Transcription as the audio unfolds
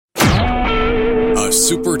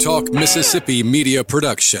SuperTalk Mississippi media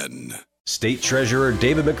production. State Treasurer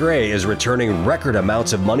David McRae is returning record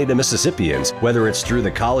amounts of money to Mississippians, whether it's through the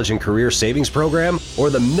College and Career Savings Program or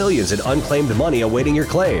the millions in unclaimed money awaiting your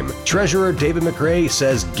claim. Treasurer David McRae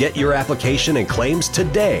says get your application and claims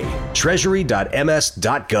today.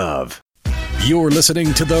 Treasury.ms.gov. You're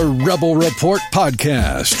listening to the Rebel Report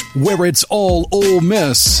podcast, where it's all Ole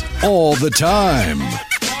Miss all the time.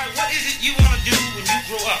 What is it you want to do when you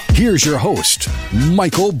grow up? Here's your host,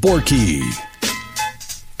 Michael Borky.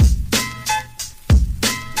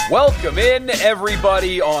 Welcome in,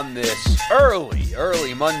 everybody, on this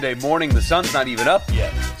early Monday morning. The sun's not even up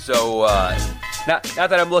yet, so not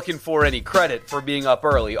that I'm looking for any credit for being up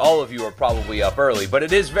early. All of you are probably up early, but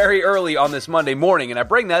it is very early on this Monday morning, and I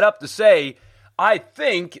bring that up to say I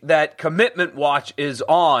think that commitment watch is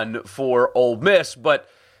on for Ole Miss, but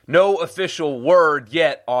no official word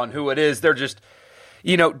yet on who it is. They're just,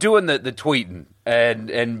 doing the tweeting.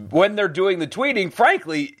 And when they're doing the tweeting,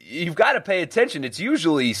 frankly, you've got to pay attention. It's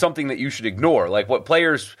usually something that you should ignore. Like what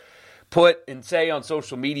players put and say on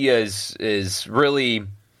social media is really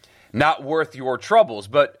not worth your troubles.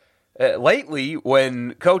 But lately,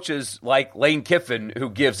 when coaches like Lane Kiffin, who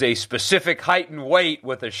gives a specific height and weight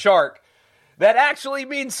with a shark, that actually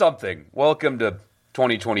means something. Welcome to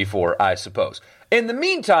 2024, I suppose. In the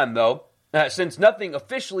meantime, though, since nothing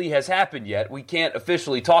officially has happened yet, we can't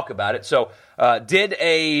officially talk about it. So did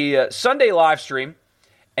a Sunday live stream,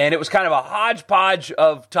 and it was kind of a hodgepodge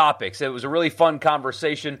of topics. It was a really fun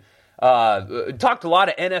conversation. Talked a lot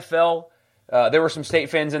of NFL. There were some State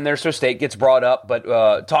fans in there, so State gets brought up,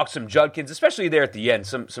 but talked some Judkins, especially there at the end.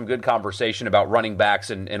 Some good conversation about running backs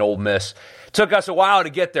and Ole Miss. Took us a while to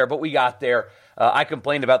get there, but we got there. I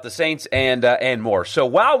complained about the Saints and more. So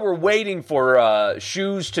while we're waiting for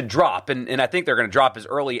shoes to drop, and I think they're going to drop as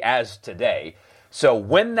early as today, so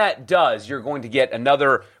when that does, you're going to get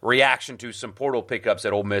another reaction to some portal pickups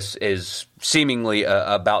that Ole Miss is seemingly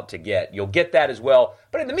about to get. You'll get that as well.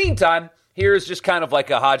 But in the meantime, here's just kind of like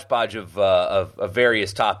a hodgepodge of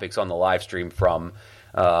various topics on the live stream from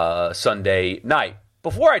Sunday night.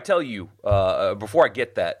 Before I tell you, before I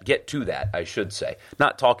get to that, I should say,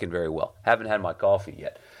 not talking very well. Haven't had my coffee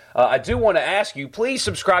yet. I do want to ask you, please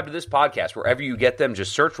subscribe to this podcast wherever you get them.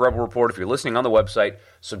 Just search Rebel Report. If you're listening on the website,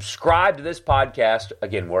 subscribe to this podcast.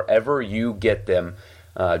 Again, wherever you get them,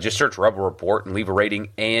 just search Rebel Report and leave a rating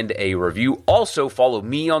and a review. Also, follow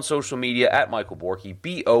me on social media at Michael Borky,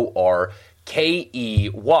 Borkey.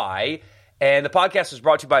 And the podcast is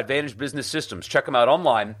brought to you by Advantage Business Systems. Check them out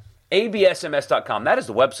online. absms.com. That is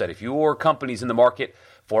the website. If your company's in the market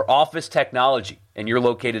for office technology and you're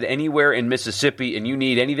located anywhere in Mississippi and you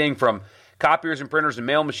need anything from copiers and printers and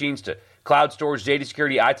mail machines to cloud storage, data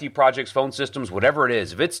security, IT projects, phone systems, whatever it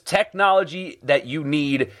is, if it's technology that you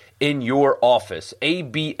need in your office,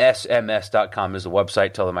 absms.com is the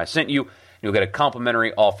website. Tell them I sent you. You'll get a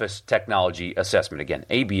complimentary office technology assessment. Again,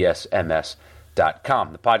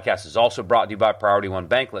 absms.com. The podcast is also brought to you by Priority One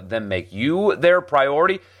Bank. Let them make you their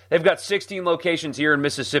priority. They've got 16 locations here in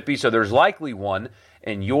Mississippi, so there's likely one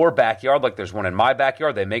in your backyard, like there's one in my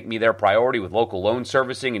backyard. They make me their priority with local loan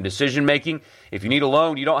servicing and decision-making. If you need a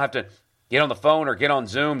loan, you don't have to get on the phone or get on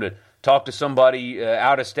Zoom to talk to somebody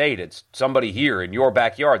out of state. It's somebody here in your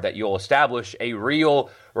backyard that you'll establish a real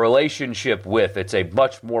relationship with. It's a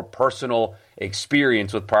much more personal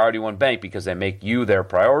experience with Priority One Bank because they make you their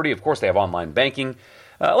priority. Of course, they have online banking.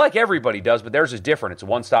 Like everybody does, but theirs is different. It's a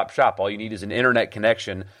one-stop shop. All you need is an internet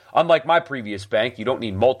connection. Unlike my previous bank, you don't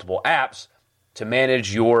need multiple apps to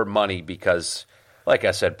manage your money because, like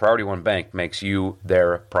I said, Priority One Bank makes you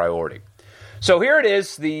their priority. So here it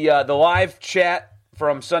is, the live chat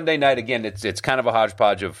from Sunday night. Again, it's kind of a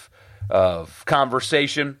hodgepodge of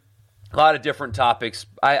conversation, a lot of different topics.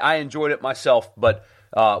 I enjoyed it myself, but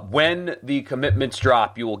when the commitments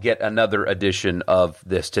drop, you will get another edition of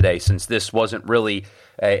this today. Since this wasn't really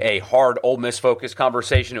a hard Ole Miss-focused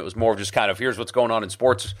conversation, it was more of just kind of, here's what's going on in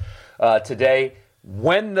sports today.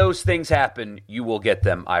 When those things happen, you will get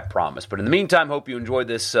them, I promise. But in the meantime, hope you enjoyed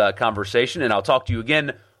this conversation, and I'll talk to you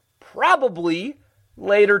again probably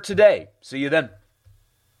later today. See you then.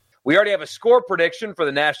 We already have a score prediction for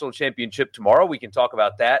the national championship tomorrow. We can talk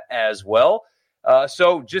about that as well.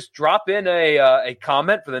 So just drop in a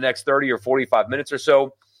comment for the next 30 or 45 minutes or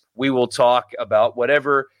so. We will talk about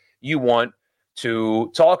whatever you want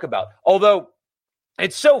to talk about. Although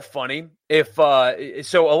it's so funny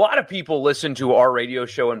so a lot of people listen to our radio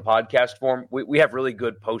show in podcast form. We have really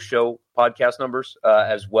good post-show podcast numbers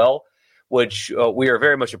as well, which we are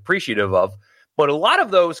very much appreciative of. But a lot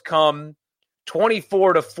of those come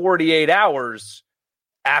 24 to 48 hours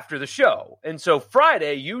after the show. And so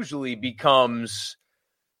Friday usually becomes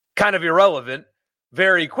kind of irrelevant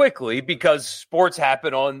very quickly because sports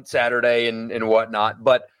happen on Saturday and whatnot.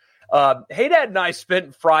 But Hey Dad and I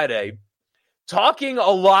spent Friday talking a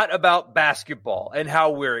lot about basketball and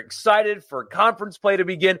how we're excited for conference play to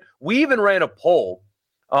begin. We even ran a poll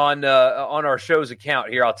on our show's account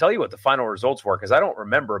here. I'll tell you what the final results were because I don't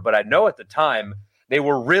remember, but I know at the time they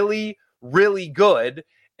were really, really good.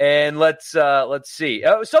 And let's see.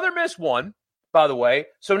 Southern Miss won, by the way,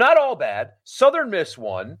 so not all bad. Southern Miss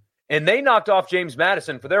won, and they knocked off James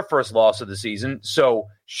Madison for their first loss of the season. So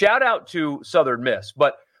shout out to Southern Miss.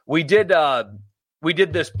 But we did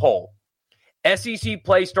this poll. SEC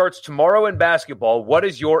play starts tomorrow in basketball. What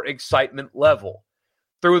is your excitement level?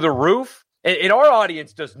 Through the roof? And our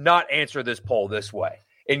audience does not answer this poll this way.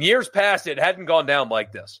 In years past, it hadn't gone down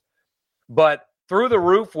like this. But through the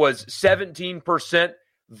roof was 17%.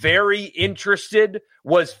 Very interested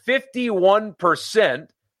was 51%.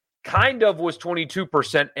 Kind of was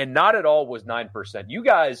 22%. And not at all was 9%. You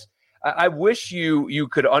guys, I wish you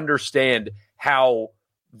could understand how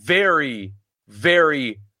very,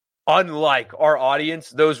 very unlike our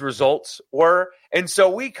audience those results were. And so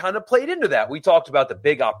we kind of played into that. We talked about the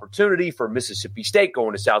big opportunity for Mississippi State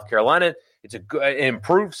going to South Carolina. It's an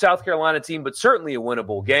improved South Carolina team, but certainly a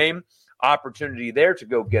winnable game. Opportunity there to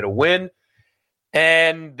go get a win.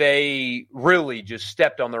 And they really just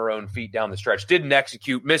stepped on their own feet down the stretch. Didn't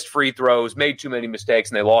execute, missed free throws, made too many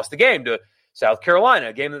mistakes, and they lost the game to South Carolina,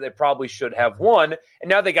 a game that they probably should have won. And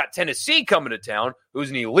now they got Tennessee coming to town, who's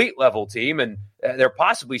an elite-level team, and they're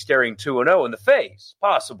possibly staring 2-0 in the face,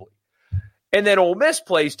 possibly. And then Ole Miss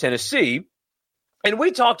plays Tennessee, and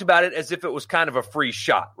we talked about it as if it was kind of a free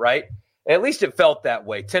shot, right? At least it felt that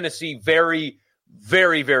way. Tennessee, very,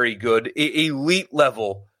 very, very good,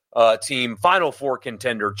 elite-level team, Final Four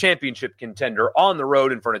contender, championship contender, on the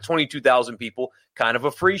road in front of 22,000 people, kind of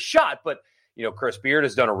a free shot. But you know, Chris Beard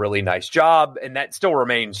has done a really nice job, and that still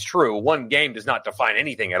remains true. One game does not define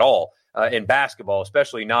anything at all in basketball,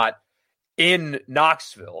 especially not in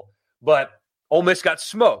Knoxville. But Ole Miss got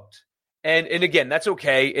smoked. And again, that's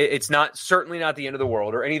okay. It's certainly not the end of the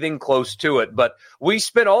world or anything close to it. But we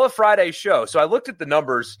spent all of Friday's show. So I looked at the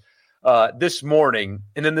numbers this morning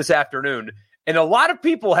and then this afternoon, and a lot of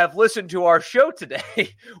people have listened to our show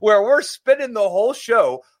today where we're spending the whole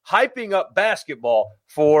show hyping up basketball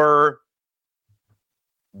for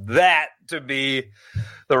that to be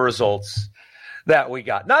the results that we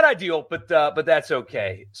got. Not ideal, but that's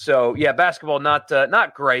okay. So yeah, basketball not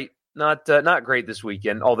great, not great this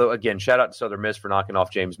weekend. Although again, shout out to Southern Miss for knocking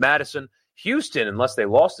off James Madison. Houston, unless they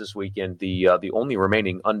lost this weekend, the only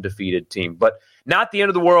remaining undefeated team. But not the end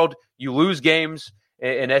of the world. You lose games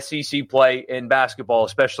in SEC play in basketball,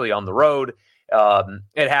 especially on the road.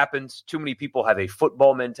 It happens. Too many people have a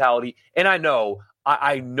football mentality, and I know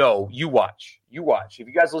you watch. If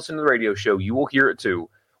you guys listen to the radio show, you will hear it too.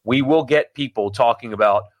 We will get people talking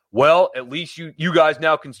about, well, at least you guys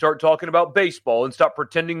now can start talking about baseball and stop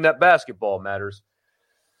pretending that basketball matters.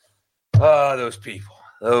 Those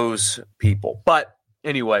people. But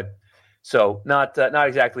anyway, so not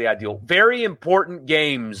exactly ideal. Very important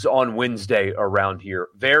games on Wednesday around here.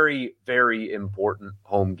 Very, very important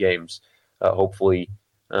home games. Hopefully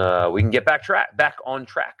we can get back on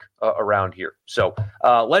track around here. So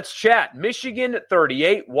let's chat. Michigan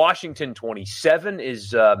 38, Washington 27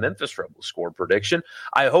 is Memphis Rebels score prediction.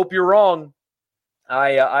 I hope you're wrong.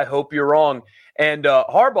 I hope you're wrong. And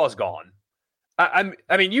Harbaugh's gone.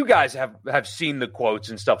 I mean, you guys have seen the quotes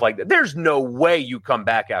and stuff like that. There's no way you come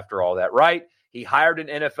back after all that, right? He hired an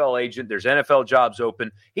NFL agent. There's NFL jobs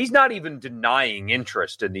open. He's not even denying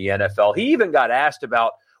interest in the NFL. He even got asked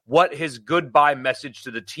about what his goodbye message to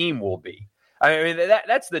the team will be. I mean,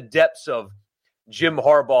 that's the depths of Jim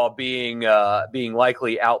Harbaugh being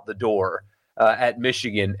likely out the door at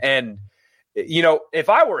Michigan. And, you know, if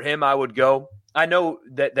I were him, I would go. I know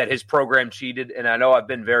that his program cheated, and I know I've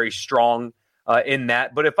been very strong in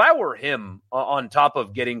that. But if I were him, on top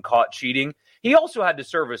of getting caught cheating, he also had to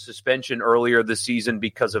serve a suspension earlier this season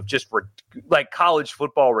because of just like college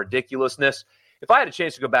football ridiculousness. If I had a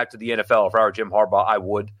chance to go back to the NFL, if I were Jim Harbaugh, I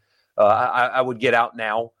would. I would get out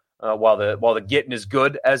now while the getting is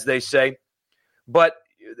good, as they say. But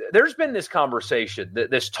there's been this conversation,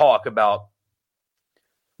 this talk about,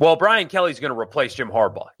 well, Brian Kelly's going to replace Jim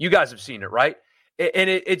Harbaugh. You guys have seen it, right? And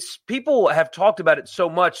it's people have talked about it so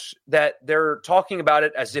much that they're talking about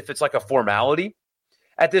it as if it's like a formality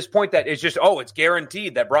at this point, that it's just, it's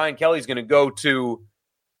guaranteed that Brian Kelly's going to go to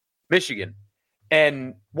Michigan.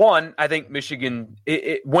 And one, I think Michigan,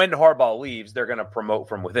 when Harbaugh leaves, they're going to promote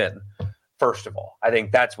from within, first of all. I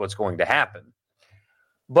think that's what's going to happen.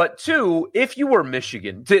 But two, if you were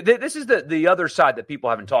Michigan, this is the other side that people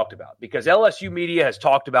haven't talked about, because LSU media has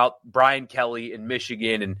talked about Brian Kelly in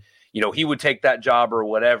Michigan and, he would take that job or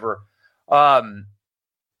whatever. Why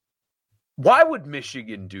would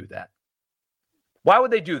Michigan do that? Why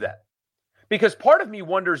would they do that? Because part of me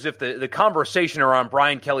wonders if the conversation around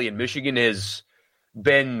Brian Kelly in Michigan has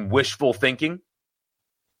been wishful thinking.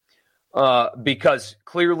 Because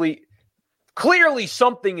clearly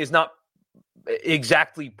something is not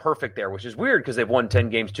exactly perfect there, which is weird because they've won 10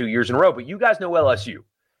 games 2 years in a row. But you guys know LSU.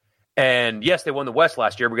 And yes, they won the West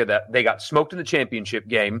last year because they got smoked in the championship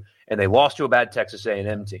game and they lost to a bad Texas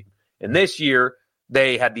A&M team. And this year,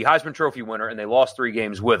 they had the Heisman Trophy winner and they lost 3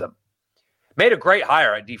 games with him. Made a great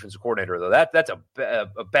hire at defensive coordinator, though. That's a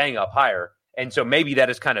bang-up hire. And so maybe that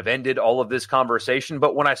has kind of ended all of this conversation.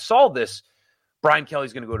 But when I saw this, Brian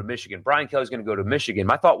Kelly's going to go to Michigan,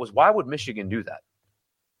 my thought was, why would Michigan do that?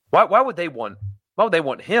 Why would they want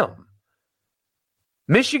him?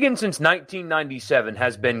 Michigan since 1997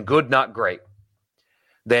 has been good, not great.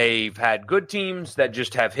 They've had good teams that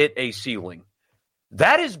just have hit a ceiling.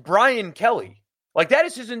 That is Brian Kelly. Like, that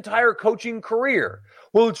is his entire coaching career.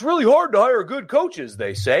 Well, it's really hard to hire good coaches,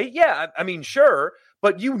 they say. Yeah, I mean, sure.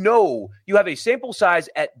 But you have a sample size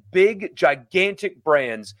at big, gigantic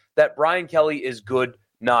brands that Brian Kelly is good,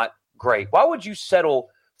 not great. Why would you settle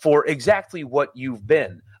for exactly what you've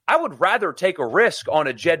been? I would rather take a risk on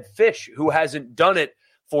a Jed Fish who hasn't done it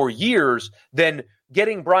for years than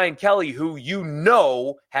getting Brian Kelly, who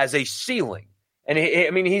has a ceiling. And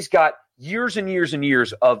he's got years and years and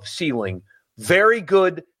years of ceiling. Very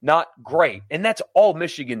good, not great. And that's all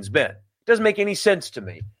Michigan's been. It doesn't make any sense to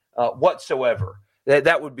me whatsoever.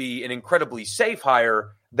 That would be an incredibly safe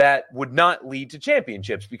hire that would not lead to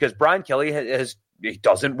championships because Brian Kelly he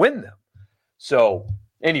doesn't win them. So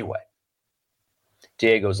anyway,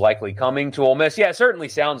 Diego's likely coming to Ole Miss. Yeah, it certainly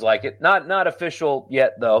sounds like it. Not official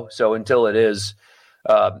yet, though. So until it is,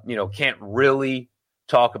 can't really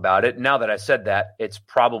talk about it. Now that I said that, it's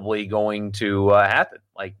probably going to happen.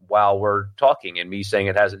 Like while we're talking, and me saying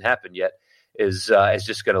it hasn't happened yet is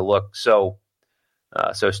just going to look so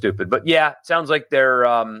stupid. But yeah, it sounds like they're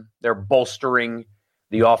bolstering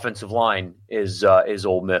the offensive line is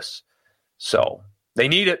Ole Miss. So they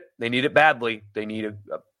need it. They need it badly. They need a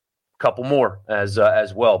couple more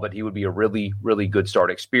as well. But he would be a really, really good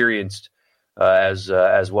start, experienced as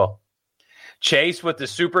well. Chase with the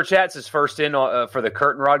super chats is first in for the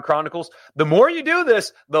Curtain Rod Chronicles. The more you do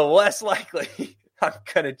this, the less likely I'm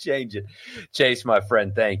going to change it. Chase, my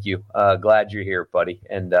friend, thank you. Glad you're here, buddy.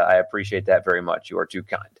 And I appreciate that very much. You are too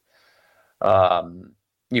kind.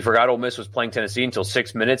 You forgot Ole Miss was playing Tennessee until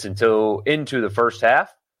 6 minutes into the first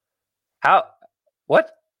half? How?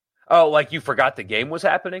 What? Oh, like you forgot the game was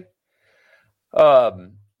happening?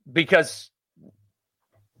 Because,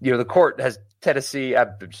 the court has Tennessee.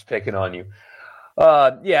 I'm just picking on you.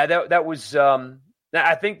 That was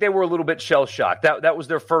I think they were a little bit shell-shocked. That was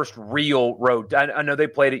their first real road. I know they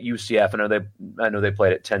played at UCF. I know they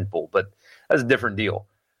played at Temple, but that's a different deal.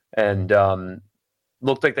 And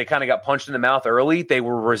looked like they kind of got punched in the mouth early. They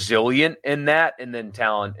were resilient in that, and then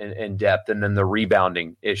talent and depth, and then the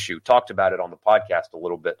rebounding issue. Talked about it on the podcast a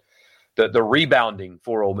little bit. The rebounding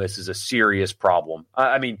for Ole Miss is a serious problem.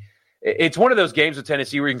 It's one of those games with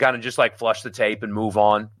Tennessee where you can kind of just like flush the tape and move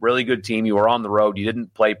on. Really good team. You were on the road. You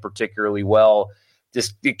didn't play particularly well.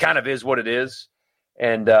 Just it kind of is what it is.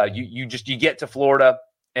 And you get to Florida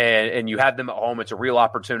and you have them at home. It's a real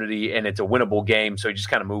opportunity and it's a winnable game. So you just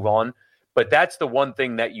kind of move on. But that's the one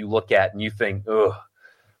thing that you look at and you think, ugh,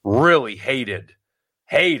 really hated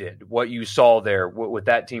what you saw there with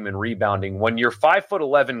that team in rebounding. When your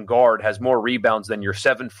 5'11" guard has more rebounds than your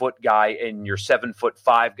 7-foot guy and your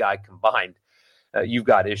 7'5" guy combined, you've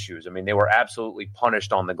got issues. They were absolutely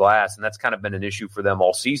punished on the glass, and that's kind of been an issue for them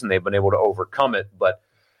all season. They've been able to overcome it, but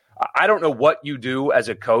I don't know what you do as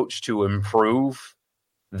a coach to improve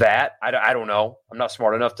that. I don't know. I'm not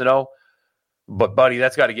smart enough to know, but buddy,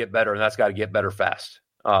 that's got to get better, and that's got to get better fast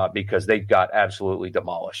because they got absolutely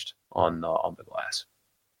demolished on the glass.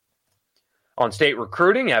 On State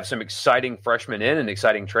recruiting, you have some exciting freshmen in and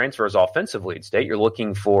exciting transfers offensively at State. You're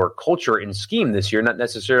looking for culture and scheme this year, not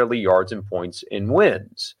necessarily yards and points and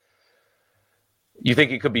wins. You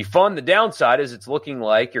think it could be fun. The downside is it's looking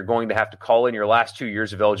like you're going to have to call in your last 2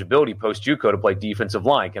 years of eligibility post-JUCO to play defensive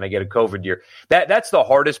line. Can I get a COVID year? That's the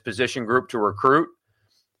hardest position group to recruit,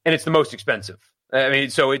 and it's the most expensive.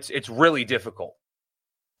 So it's really difficult.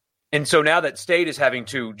 And so now that State is having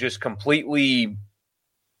to just completely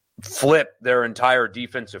flip their entire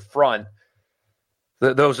defensive front,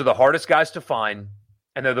 those are the hardest guys to find,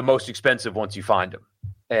 and they're the most expensive once you find them.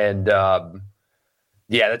 And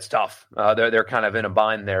Yeah, that's tough. They're kind of in a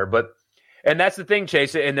bind there, and that's the thing,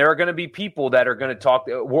 Chase. And there are going to be people that are going to talk.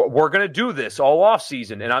 We're going to do this all off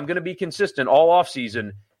season, and I'm going to be consistent all off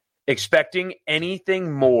season, expecting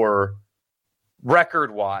anything more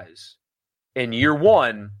record wise in year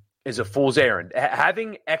one is a fool's errand.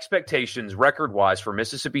 Having expectations record wise for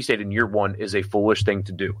Mississippi State in year one is a foolish thing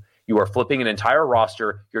to do. You are flipping an entire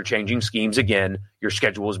roster. You're changing schemes again. Your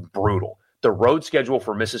schedule is brutal. The road schedule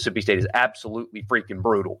for Mississippi State is absolutely freaking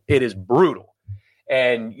brutal. It is brutal.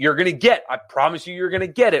 And you're going to get, I promise you, you're going to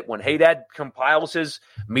get it when Haydad compiles his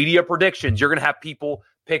media predictions. You're going to have people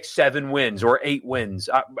pick 7 wins or 8 wins.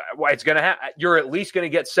 It's going to happen. You're at least going to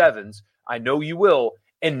get 7s. I know you will.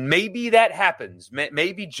 And maybe that happens.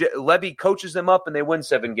 Maybe Levy coaches them up and they win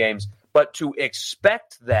 7 games. But to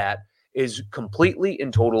expect that is completely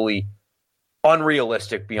and totally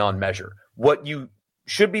unrealistic beyond measure. What you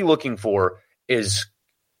should be looking for is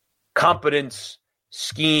competence,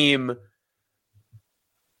 scheme,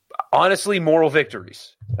 honestly, moral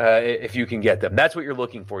victories, if you can get them. That's what you're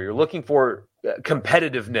looking for. You're looking for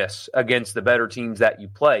competitiveness against the better teams that you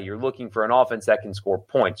play. You're looking for an offense that can score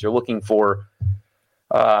points. You're looking for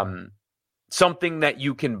something that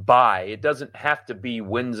you can buy. It doesn't have to be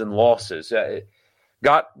wins and losses. Too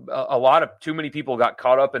many people got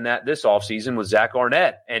caught up in that this offseason with Zach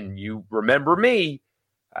Arnett. And you remember me,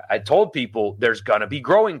 I told people there's going to be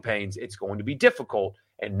growing pains. It's going to be difficult.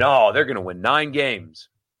 And no, they're going to win 9 games.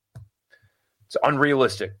 It's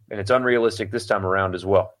unrealistic. And it's unrealistic this time around as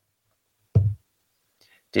well.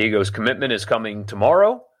 Diego's commitment is coming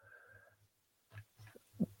tomorrow.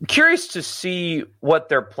 Curious to see what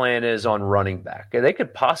their plan is on running back. They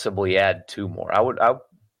could possibly add 2 more. I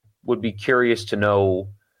would be curious to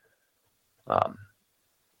know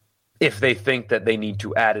if they think that they need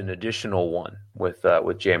to add an additional one with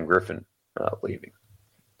Jam Griffin leaving.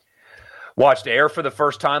 Watched Air for the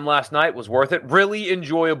first time last night. Was worth it. Really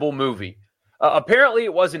enjoyable movie. Apparently,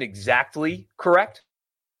 it wasn't exactly correct.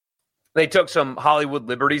 They took some Hollywood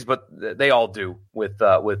liberties, but they all do with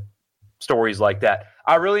stories like that.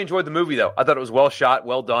 I really enjoyed the movie, though. I thought it was well shot,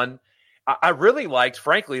 well done. I really liked,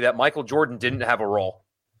 frankly, that Michael Jordan didn't have a role.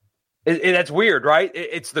 That's weird, right?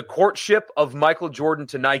 It's the courtship of Michael Jordan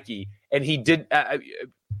to Nike, and he didn't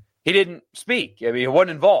speak. I mean, he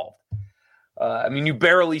wasn't involved. You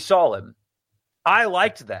barely saw him. I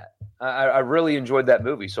liked that. I really enjoyed that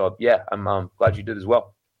movie. So, yeah, I'm glad you did as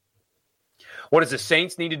well. What does the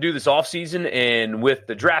Saints need to do this offseason and with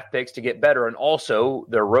the draft picks to get better? And also,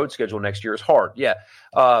 their road schedule next year is hard. Yeah,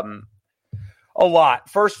 a lot.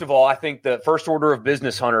 First of all, I think the first order of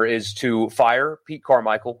business, Hunter, is to fire Pete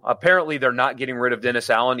Carmichael. Apparently, they're not getting rid of Dennis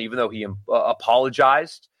Allen, even though he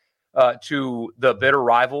apologized to the bitter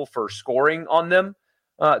rival for scoring on them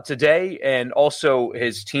today. And also,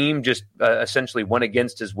 his team just essentially went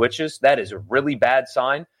against his wishes. That is a really bad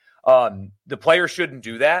sign. The players shouldn't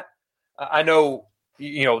do that. I know,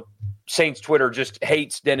 Saints Twitter just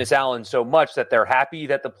hates Dennis Allen so much that they're happy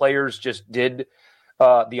that the players just did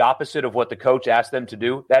the opposite of what the coach asked them to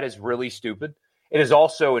do. That is really stupid. It is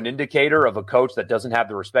also an indicator of a coach that doesn't have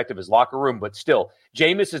the respect of his locker room. But still,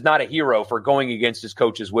 Jameis is not a hero for going against his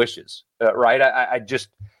coach's wishes, right?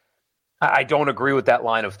 I don't agree with that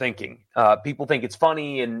line of thinking. People think it's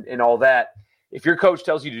funny and all that. If your coach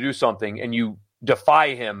tells you to do something and you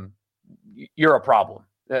defy him, you're a problem.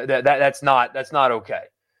 That's not okay.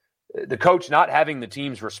 The coach not having the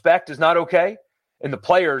team's respect is not okay, and the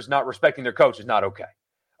players not respecting their coach is not okay.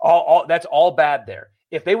 That's all bad there.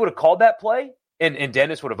 If they would have called that play and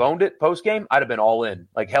Dennis would have owned it post game, I'd have been all in.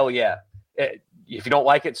 Like, hell yeah. If you don't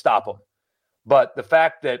like it, stop them. But the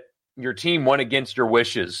fact that your team went against your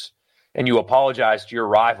wishes and you apologize to your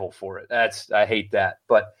rival for it, I hate that.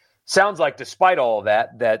 But sounds like despite all of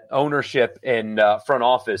that ownership and front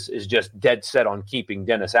office is just dead set on keeping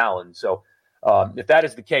Dennis Allen. So if that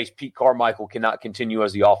is the case, Pete Carmichael cannot continue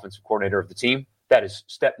as the offensive coordinator of the team. That is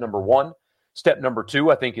step number 1. Step number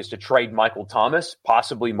 2, I think, is to trade Michael Thomas,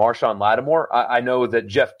 possibly Marshawn Lattimore. I know that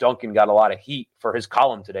Jeff Duncan got a lot of heat for his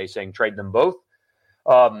column today saying trade them both.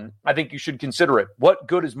 I think you should consider it. What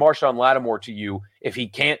good is Marshawn Lattimore to you if he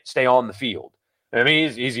can't stay on the field? I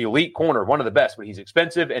mean, he's the elite corner, one of the best, but he's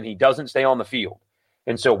expensive and he doesn't stay on the field.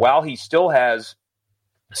 And so while he still has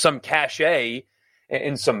some cachet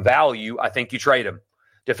and some value, I think you trade him.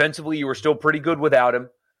 Defensively, you were still pretty good without him.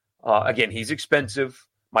 Again, he's expensive.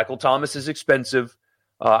 Michael Thomas is expensive.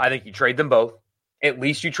 I think you trade them both. At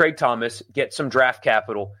least you trade Thomas, get some draft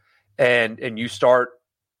capital, and you start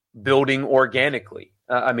building organically.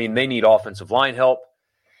 They need offensive line help.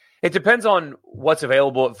 It depends on what's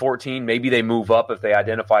available at 14. Maybe they move up if they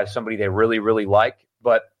identify somebody they really, really like.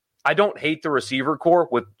 But I don't hate the receiver core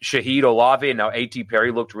with Shaheed Olave, and now A.T.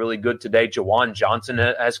 Perry looked really good today. Jawan Johnson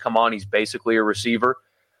has come on. He's basically a receiver.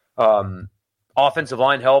 Offensive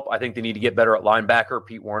line help. I think they need to get better at linebacker.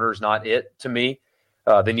 Pete Werner's not it to me.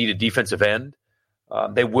 They need a defensive end.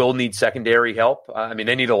 They will need secondary help.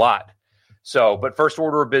 They need a lot. So, but first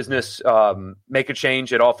order of business, make a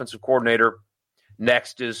change at offensive coordinator.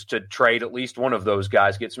 Next is to trade at least one of those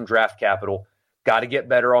guys, get some draft capital. Got to get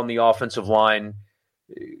better on the offensive line.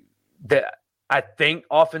 I think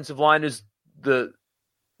offensive line is the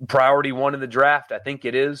priority one in the draft. I think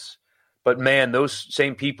it is. But, man, those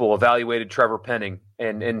same people evaluated Trevor Penning,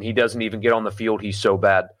 and he doesn't even get on the field. He's so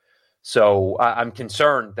bad. So I'm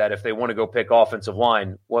concerned that if they want to go pick offensive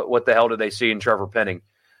line, what the hell do they see in Trevor Penning?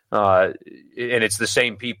 And it's the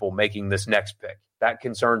same people making this next pick. That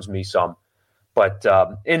concerns me some. But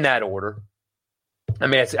in that order,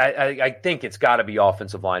 I think it's got to be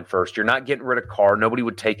offensive line first. You're not getting rid of Carr. Nobody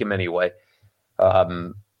would take him anyway.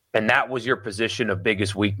 And that was your position of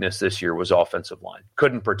biggest weakness this year was offensive line.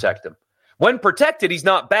 Couldn't protect him. When protected, he's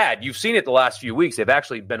not bad. You've seen it the last few weeks. They've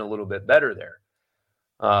actually been a little bit better there.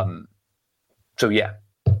 Yeah.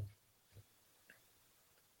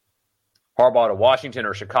 Harbaugh to Washington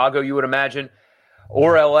or Chicago, you would imagine.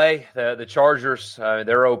 Or L.A., the Chargers,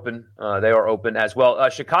 they're open. They are open as well.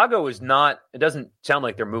 Chicago is not – it doesn't sound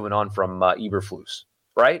like they're moving on from Eberflus,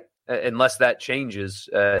 right? Unless that changes.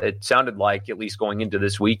 It sounded like, at least going into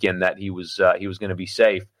this weekend, that he was going to be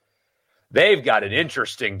safe. They've got an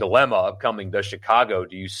interesting dilemma upcoming to Chicago.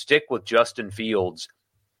 Do you stick with Justin Fields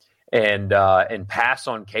and pass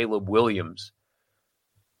on Caleb Williams?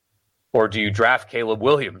 Or do you draft Caleb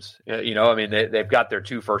Williams? They've got their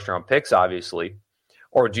 2 first-round picks, obviously.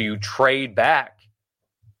 Or do you trade back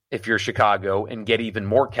if you're Chicago and get even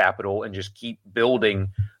more capital and just keep building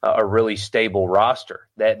a really stable roster?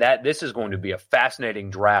 This is going to be a fascinating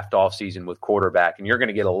draft offseason with quarterback, and you're going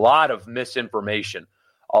to get a lot of misinformation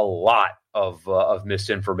about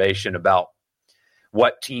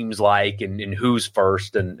what teams like and who's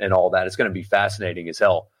first and all that. It's going to be fascinating as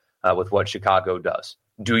hell with what Chicago does.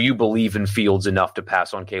 Do you believe in Fields enough to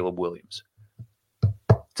pass on Caleb Williams?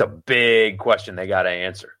 It's a big question they got to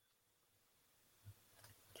answer.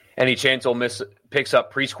 Any chance Ole Miss picks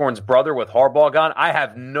up Prieskorn's brother with Harbaugh gone? I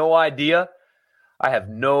have no idea.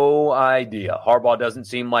 Harbaugh doesn't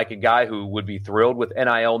seem like a guy who would be thrilled with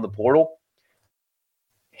NIL in the portal.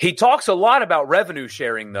 He talks a lot about revenue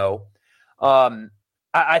sharing, though.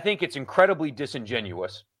 I think it's incredibly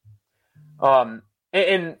disingenuous.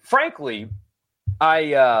 And frankly,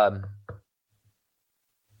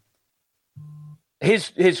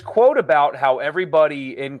 his quote about how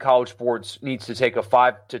everybody in college sports needs to take a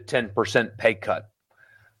 5 to 10% pay cut.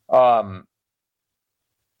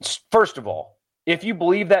 First of all, if you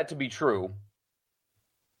believe that to be true,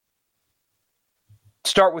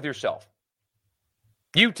 start with yourself.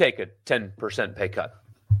 You take a 10% pay cut.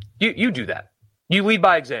 You do that. You lead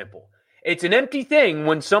by example. It's an empty thing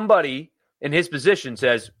when somebody in his position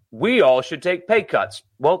says, we all should take pay cuts.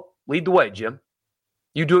 Well, lead the way, Jim.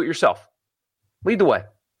 You do it yourself. Lead the way.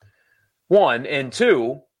 1, and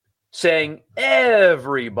 2, saying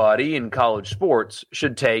everybody in college sports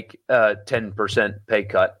should take a 10% pay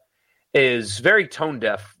cut is very tone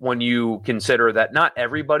deaf when you consider that not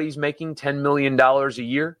everybody's making $10 million a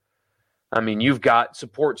year. You've got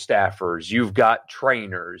support staffers, you've got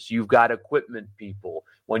trainers, you've got equipment people.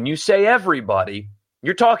 When you say everybody,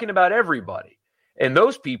 you're talking about everybody. And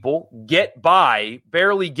those people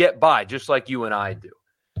barely get by, just like you and I do.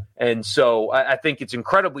 And so I think it's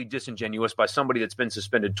incredibly disingenuous by somebody that's been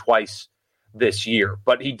suspended twice this year.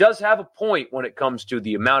 But he does have a point when it comes to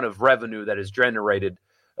the amount of revenue that is generated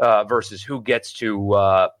versus who gets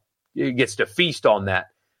to feast on that.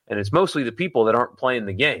 And it's mostly the people that aren't playing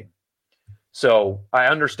the game. So I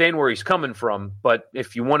understand where he's coming from, but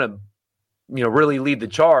if you want to, really lead the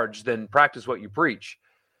charge, then practice what you preach.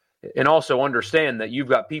 And also understand that you've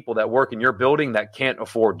got people that work in your building that can't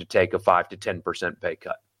afford to take a 5 to 10% pay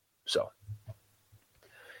cut. So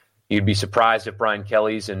you'd be surprised if Brian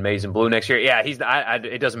Kelly's in maize and blue next year. Yeah, he's.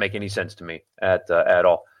 It doesn't make any sense to me at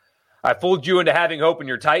all. I fooled you into having hope in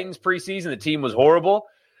your Titans preseason. The team was horrible.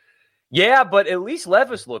 Yeah, but at least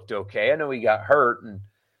Levis looked okay. I know he got hurt. And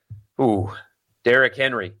Derrick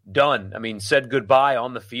Henry, done. Said goodbye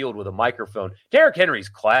on the field with a microphone. Derrick Henry's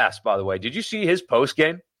class, by the way. Did you see his post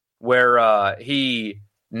game where he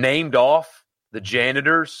named off the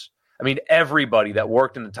janitors? Everybody that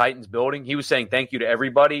worked in the Titans building. He was saying thank you to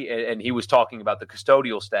everybody, and he was talking about the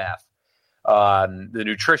custodial staff, the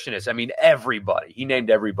nutritionists. Everybody. He named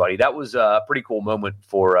everybody. That was a pretty cool moment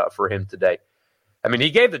for him today. I mean,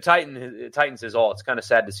 he gave the Titans his all. It's kind of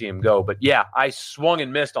sad to see him go. But, yeah, I swung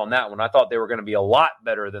and missed on that one. I thought they were going to be a lot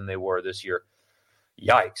better than they were this year.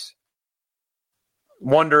 Yikes.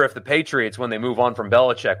 Wonder if the Patriots, when they move on from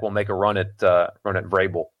Belichick, will make a run at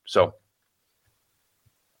Vrabel. So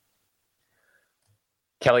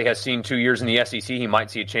Kelly has seen 2 years in the SEC. He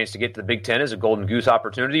might see a chance to get to the Big Ten as a golden goose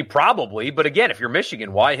opportunity. Probably. But, again, if you're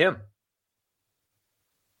Michigan, why him?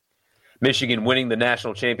 Michigan winning the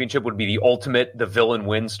national championship would be the villain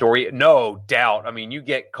win story. No doubt. I mean, you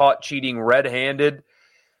get caught cheating red-handed,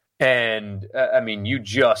 and, you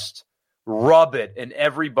just rub it in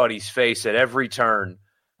everybody's face at every turn.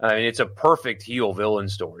 I mean, it's a perfect heel villain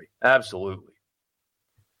story. Absolutely.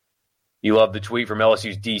 You love the tweet from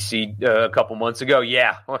LSU's DC a couple months ago?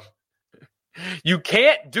 Yeah. You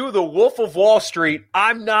can't do the Wolf of Wall Street,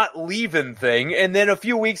 I'm not leaving thing, and then a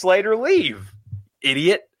few weeks later leave.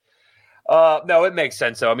 Idiot. No, it makes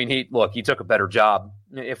sense, though. I mean, he took a better job,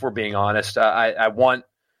 if we're being honest. I want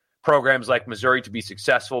programs like Missouri to be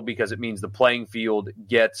successful because it means the playing field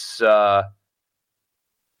gets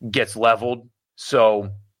leveled.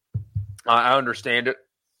 So I understand it,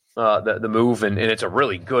 the move, and it's a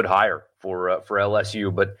really good hire for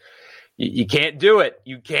LSU. But you can't do it.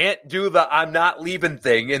 You can't do the I'm not leaving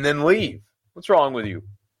thing and then leave. What's wrong with you?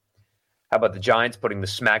 How about the Giants putting the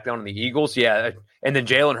smackdown on the Eagles? Yeah, and then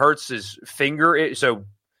Jalen Hurts' finger. So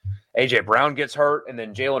A.J. Brown gets hurt, and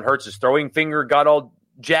then Jalen Hurts' throwing finger got all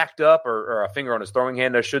jacked up, or a finger on his throwing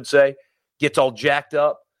hand, I should say, gets all jacked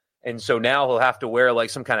up. And so now he'll have to wear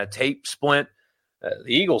like some kind of tape splint. The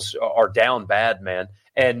Eagles are down bad, man.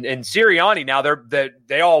 And Sirianni, now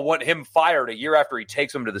they all want him fired a year after he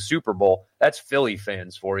takes them to the Super Bowl. That's Philly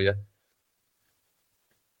fans for you.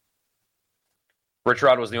 Rich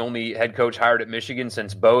Rod was the only head coach hired at Michigan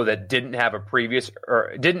since Bo that didn't have previous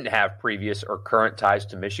or current ties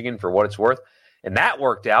to Michigan, for what it's worth, and that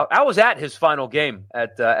worked out. I was at his final game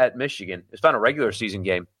at Michigan, his final regular season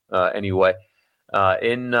game, anyway,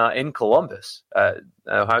 in Columbus.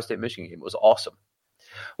 Ohio State Michigan game. It was awesome.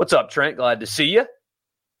 What's up, Trent? Glad to see you.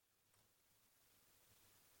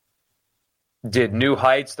 Did New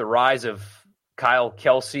Heights, the rise of Kyle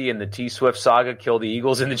Kelsey and the T Swift saga, kill the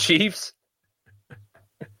Eagles and the Chiefs?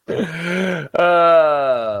 Kylie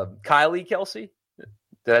Kelsey?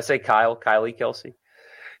 Did I say Kyle? Kylie Kelsey?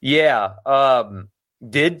 Yeah.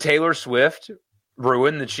 Did Taylor Swift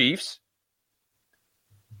ruin the Chiefs?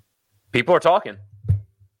 People are talking.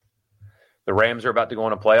 The Rams are about to go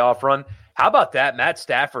on a playoff run. How about that? Matt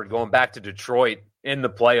Stafford going back to Detroit in the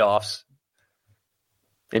playoffs.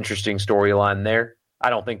 Interesting storyline there. I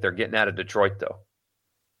don't think they're getting out of Detroit, though.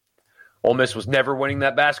 Ole Miss was never winning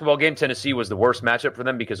that basketball game. Tennessee was the worst matchup for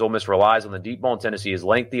them because Ole Miss relies on the deep ball, and Tennessee is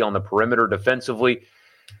lengthy on the perimeter defensively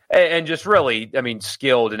and just really,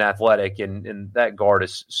 skilled and athletic, and that guard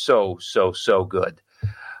is so good.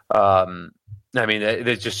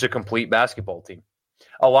 It's just a complete basketball team.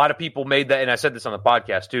 A lot of people made that, and I said this on the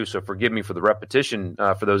podcast too, so forgive me for the repetition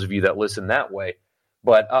for those of you that listen that way.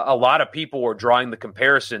 But a lot of people were drawing the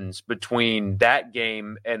comparisons between that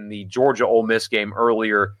game and the Georgia Ole Miss game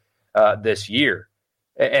earlier this year.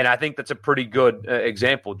 And I think that's a pretty good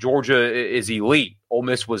example. Georgia is elite. Ole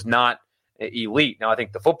Miss was not elite. Now, I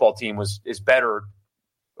think the football team is better,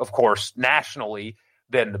 of course, nationally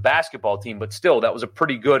than the basketball team, but still, that was a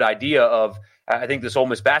pretty good idea of, I think this Ole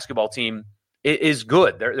Miss basketball team is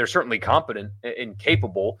good. They're certainly competent and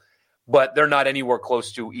capable, but they're not anywhere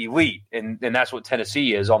close to elite, and that's what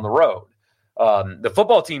Tennessee is on the road. The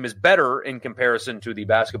football team is better in comparison to the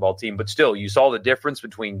basketball team, but still, you saw the difference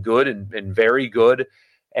between good and very good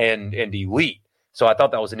and elite. So I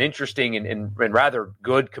thought that was an interesting and rather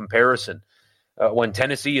good comparison. When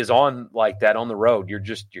Tennessee is on like that on the road, you're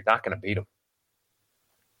not going to beat them.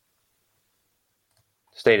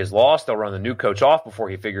 State is lost. They'll run the new coach off before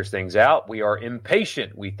he figures things out. We are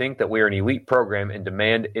impatient. We think that we are an elite program and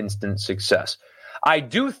demand instant success. I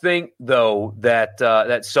do think, though,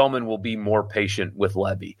 that Selman will be more patient with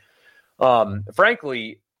Levy.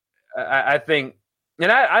 Frankly, I think,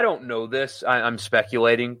 and I don't know this, I'm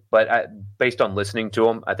speculating, but based on listening to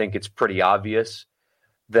him, I think it's pretty obvious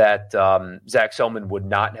that Zach Selman would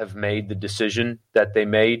not have made the decision that they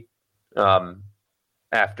made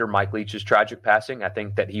after Mike Leach's tragic passing. I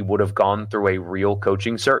think that he would have gone through a real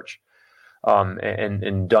coaching search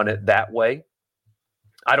and done it that way.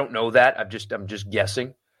 I don't know that. I'm just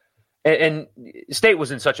guessing. And State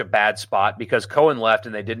was in such a bad spot because Cohen left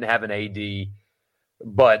and they didn't have an AD.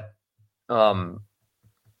 But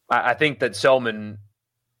I think that Selman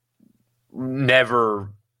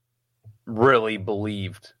never really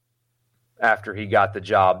believed after he got the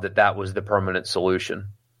job that was the permanent solution.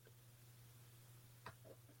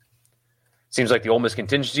 Seems like the Ole Miss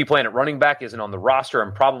contingency plan at running back isn't on the roster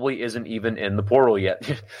and probably isn't even in the portal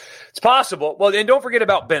yet. It's possible. Well, and don't forget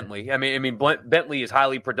about Bentley. I mean, Bentley is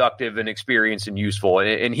highly productive and experienced and useful,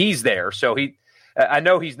 and he's there. So I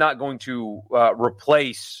know he's not going to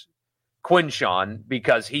replace Quinshon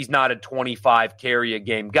because he's not a 25 carry a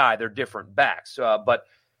game guy. They're different backs. But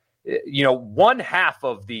one half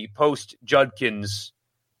of the post Judkins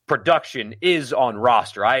production is on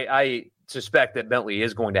roster. I suspect that Bentley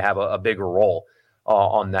is going to have a bigger role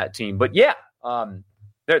on that team. But yeah,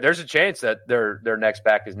 there's a chance that their next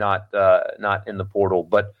back is not in the portal.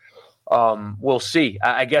 But we'll see.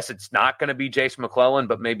 I guess it's not going to be Jace McClellan,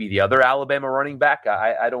 but maybe the other Alabama running back.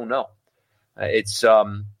 I don't know. It's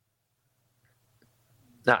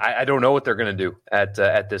I don't know what they're going to do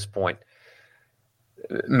at this point.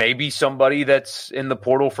 Maybe somebody that's in the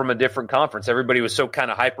portal from a different conference. Everybody was so kind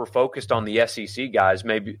of hyper-focused on the SEC guys.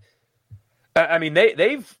 Maybe, I mean,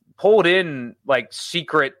 they've pulled in like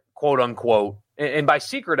secret, quote unquote, and by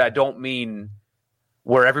secret I don't mean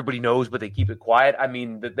where everybody knows but they keep it quiet. I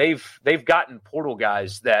mean that they've gotten portal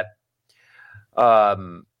guys that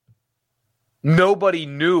nobody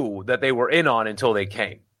knew that they were in on until they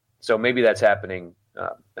came. So maybe that's happening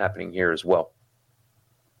here as well.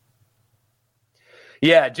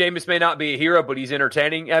 Yeah, Jameis may not be a hero, but he's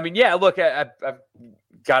entertaining. I mean, yeah, look, I've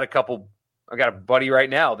got a buddy right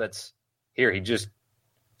now that's here. He just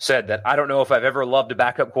said that I don't know if I've ever loved a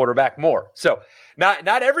backup quarterback more. So not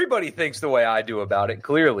everybody thinks the way I do about it,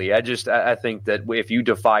 clearly. I think that if you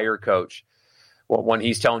defy your coach, when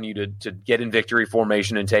he's telling you to get in victory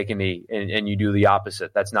formation and take a knee and you do the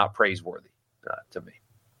opposite, that's not praiseworthy to me.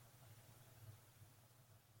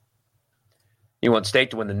 You want State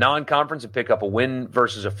to win the non-conference and pick up a win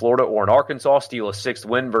versus a Florida or an Arkansas, steal a 6th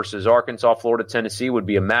win versus Arkansas, Florida, Tennessee would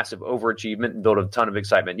be a massive overachievement and build a ton of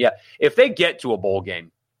excitement. Yeah, if they get to a bowl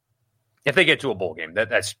game,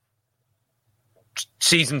 that's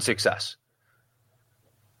season success.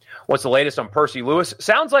 What's the latest on Percy Lewis?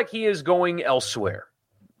 Sounds like he is going elsewhere.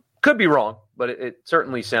 Could be wrong, but it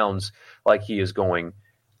certainly sounds like he is going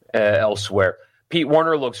elsewhere. Pete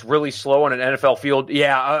Werner looks really slow on an NFL field.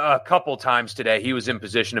 Yeah, a couple times today he was in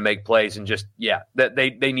position to make plays and just,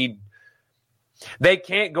 they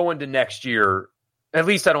can't go into next year. At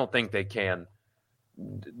least I don't think they can,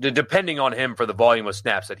 depending on him for the volume of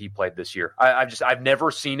snaps that he played this year. I've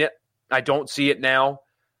never seen it. I don't see it now.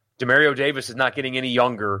 Demario Davis is not getting any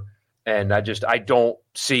younger, and I don't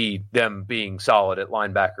see them being solid at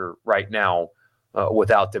linebacker right now.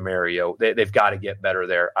 Without Demario, they've got to get better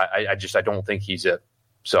there. I don't think he's it.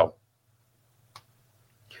 So,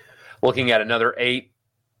 looking at another 8-9,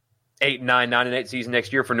 9-8 season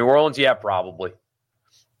next year for New Orleans, yeah, probably.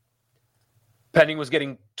 Penning was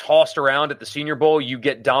getting tossed around at the Senior Bowl. You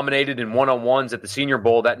get dominated in one-on-ones at the Senior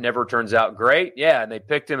Bowl. That never turns out great. Yeah, and they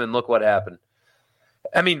picked him, and look what happened.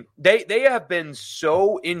 I mean, they have been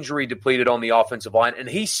so injury depleted on the offensive line, and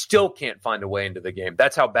he still can't find a way into the game.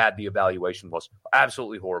 That's how bad the evaluation was.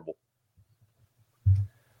 Absolutely horrible.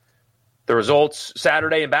 The results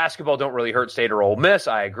Saturday in basketball don't really hurt State or Ole Miss.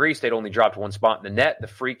 I agree. State only dropped one spot in the net. The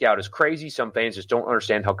freak out is crazy. Some fans just don't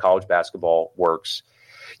understand how college basketball works.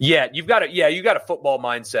 Yeah, you've got a football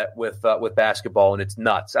mindset with basketball, and it's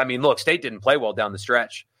nuts. I mean, look, State didn't play well down the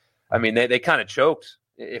stretch. I mean, they kind of choked.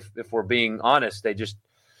 If we're being honest,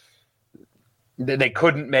 they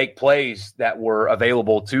couldn't make plays that were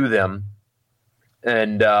available to them,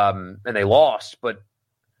 and they lost. But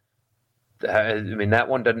I mean, that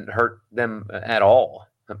one didn't hurt them at all,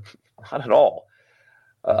 not at all.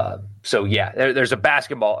 So yeah, there's a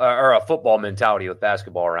basketball or a football mentality with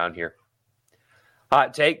basketball around here.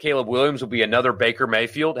 Hot take: Caleb Williams will be another Baker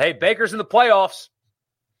Mayfield. Hey, Baker's in the playoffs.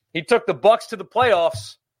 He took the Bucs to the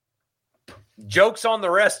playoffs. Jokes on the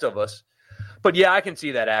rest of us. But yeah, I can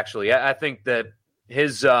see that actually. I think that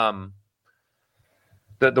his the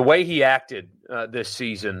way he acted this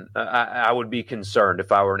season, I would be concerned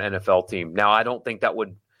if I were an NFL team. Now, I don't think that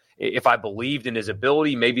would, if I believed in his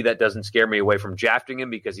ability, maybe that doesn't scare me away from drafting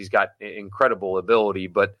him because he's got incredible ability.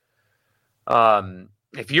 But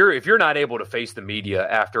if you're not able to face the media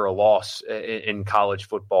after a loss in college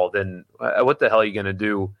football, then what the hell are you going to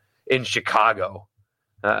do in Chicago?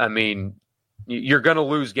 I mean, you're going to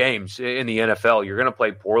lose games in the NFL. You're going to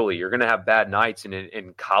play poorly. You're going to have bad nights. And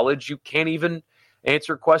in college, you can't even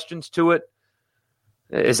answer questions to it.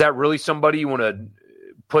 Is that really somebody you want to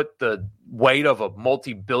put the weight of a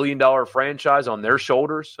multi-billion-dollar franchise on their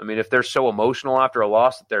shoulders? I mean, if they're so emotional after a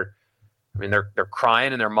loss that they're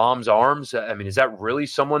crying in their mom's arms. I mean, is that really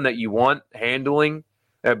someone that you want handling,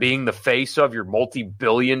 being the face of your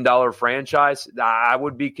multi-billion-dollar franchise? I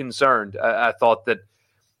would be concerned. I thought that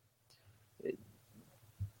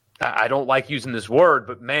I don't like using this word,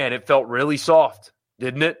 but man, it felt really soft,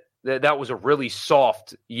 didn't it? That was a really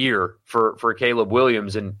soft year for Caleb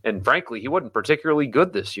Williams, and frankly, he wasn't particularly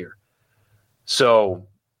good this year. So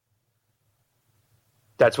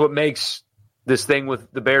that's what makes this thing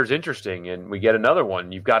with the Bears interesting, and we get another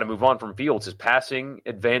one. You've got to move on from Fields. His passing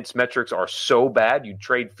advanced metrics are so bad, you'd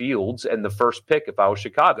trade Fields and the first pick if I was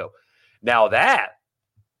Chicago. Now that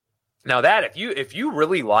if you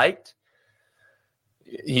really liked,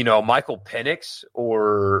 Michael Penix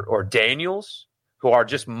or Daniels, who are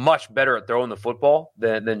just much better at throwing the football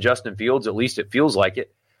than Justin Fields, at least it feels like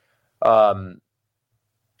it. I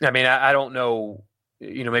don't know,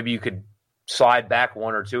 maybe you could slide back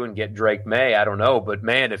one or two and get Drake May. I don't know. But,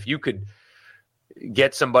 man, if you could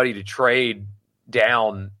get somebody to trade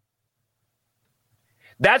down,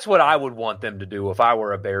 that's what I would want them to do if I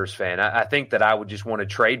were a Bears fan. I think that I would just want to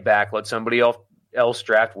trade back, let somebody else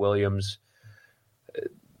draft Williams,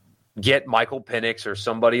 get Michael Penix or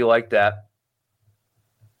somebody like that,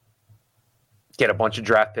 get a bunch of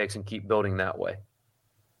draft picks and keep building that way.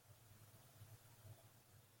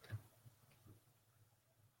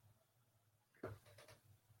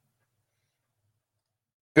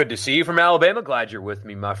 Good to see you from Alabama. Glad you're with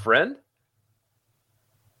me, my friend.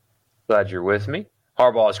 Glad you're with me.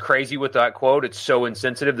 Harbaugh is crazy with that quote. It's so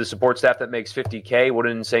insensitive. The support staff that makes $50K, what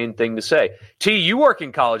an insane thing to say. T, you work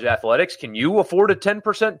in college athletics. Can you afford a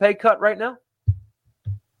 10% pay cut right now?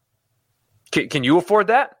 Can you afford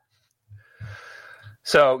that?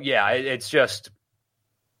 So, yeah, it's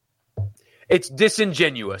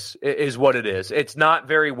disingenuous is what it is. It's not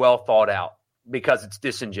very well thought out because it's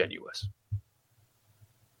disingenuous.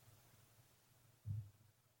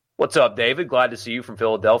 What's up, David? Glad to see you from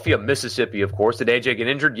Philadelphia, Mississippi, of course. Did AJ get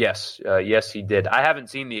injured? Yes. Yes, he did. I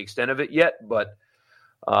haven't seen the extent of it yet, but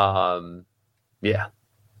yeah.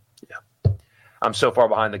 I'm so far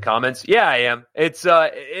behind the comments. Yeah, I am.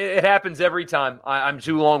 It happens every time. I'm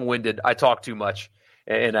too long-winded. I talk too much,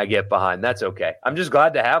 and I get behind. That's okay. I'm just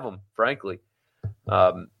glad to have them, frankly.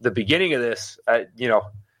 The beginning of this,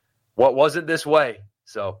 what wasn't this way?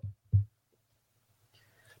 So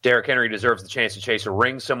Derrick Henry deserves the chance to chase a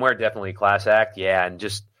ring somewhere. Definitely a class act. Yeah, and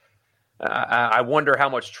just I wonder how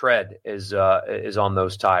much tread is on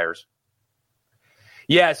those tires.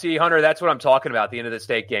 Yeah, see, Hunter, that's what I'm talking about at the end of the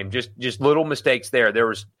State game. Just little mistakes there. There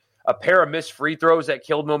was a pair of missed free throws that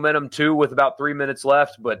killed momentum, too, with about 3 minutes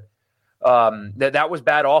left. But that was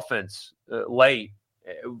bad offense late.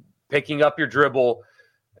 Picking up your dribble,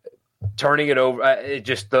 turning it over.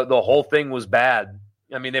 The whole thing was bad.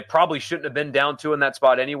 I mean, they probably shouldn't have been down 2 in that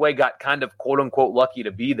spot anyway. Got kind of, quote-unquote, lucky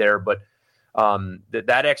to be there. But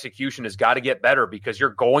that execution has got to get better because you're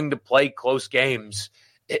going to play close games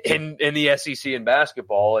in the SEC in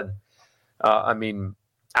basketball. And,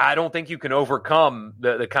 I don't think you can overcome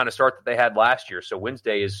the kind of start that they had last year. So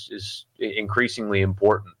Wednesday is increasingly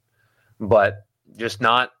important. But just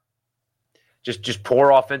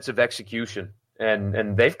poor offensive execution.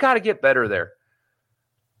 And they've got to get better there.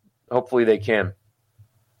 Hopefully they can.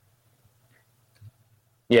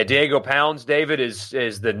 Yeah, Diego Pounds, David, is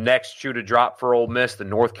the next shoe to drop for Ole Miss, the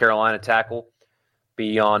North Carolina tackle.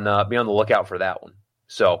 Be on the lookout for that one.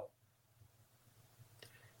 So,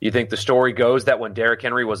 you think the story goes that when Derrick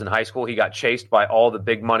Henry was in high school, he got chased by all the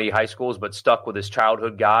big money high schools, but stuck with his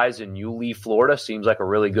childhood guys in Yulee, Florida? Seems like a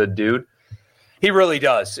really good dude. He really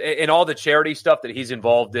does. And all the charity stuff that he's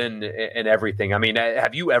involved in and everything. I mean,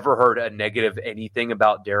 have you ever heard a negative anything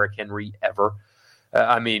about Derrick Henry ever?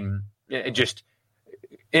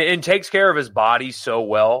 And takes care of his body so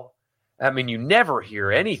well. I mean, you never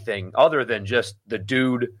hear anything other than just the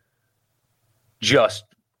dude just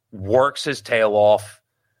works his tail off,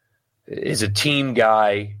 is a team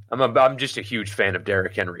guy. I'm just a huge fan of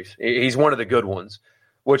Derrick Henry's. He's one of the good ones,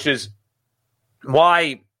 which is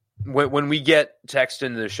why when we get text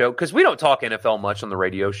into the show, because we don't talk NFL much on the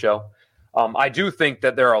radio show, I do think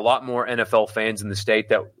that there are a lot more NFL fans in the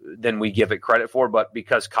state than we give it credit for, but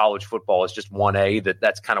because college football is just 1A,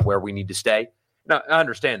 that's kind of where we need to stay. Now, I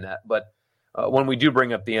understand that, but when we do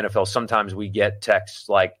bring up the NFL, sometimes we get texts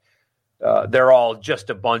like they're all just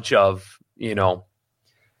a bunch of,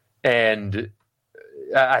 and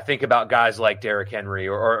I think about guys like Derrick Henry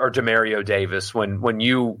or Demario Davis when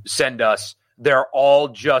you send us, they're all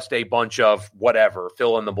just a bunch of whatever,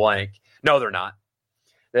 fill in the blank. No, they're not.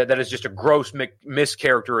 That is just a gross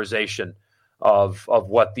mischaracterization of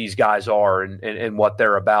what these guys are and what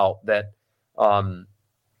they're about. That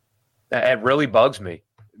it really bugs me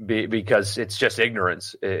because it's just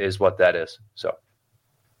ignorance is what that is. So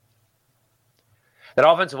that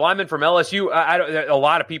offensive lineman from LSU, a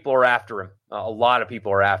lot of people are after him. A lot of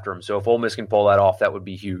people are after him. So if Ole Miss can pull that off, that would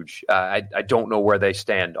be huge. I don't know where they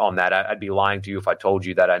stand on that. I'd be lying to you if I told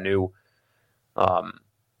you that I knew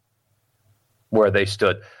where they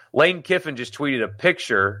stood. Lane Kiffin just tweeted a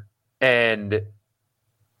picture, and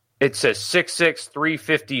it says 6'6",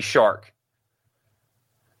 350 Shark.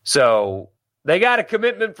 So they got a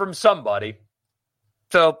commitment from somebody.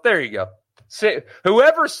 So there you go.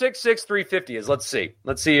 Whoever 6'6", 350 is, let's see.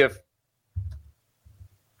 Let's see if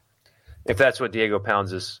that's what Diego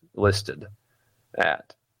Pounds is listed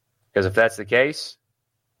at. Because if that's the case,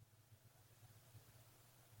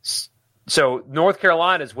 so North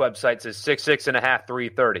Carolina's website says 6'6.5",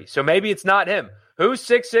 330. So maybe it's not him. Who's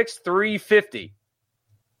 6'6", 350?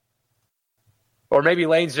 Or maybe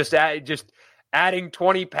Lane's just adding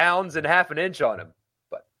 20 pounds and half an inch on him.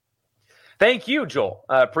 But thank you, Joel.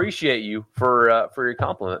 I appreciate you for your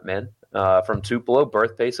compliment, man. From Tupelo,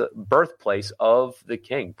 birthplace of the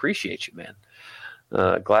King. Appreciate you, man.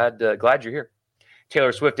 Glad you're here.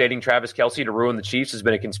 Taylor Swift dating Travis Kelce to ruin the Chiefs has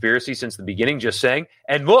been a conspiracy since the beginning, just saying.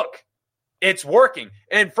 And look, it's working.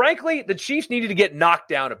 And frankly, the Chiefs needed to get knocked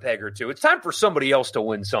down a peg or two. It's time for somebody else to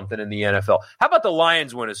win something in the NFL. How about the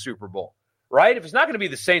Lions win a Super Bowl, right? If it's not going to be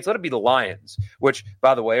the Saints, let it be the Lions, which,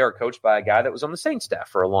 by the way, are coached by a guy that was on the Saints staff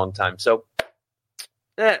for a long time. So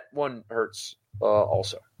that one hurts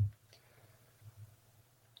also.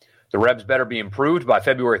 The Rebs better be improved by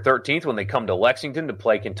February 13th when they come to Lexington to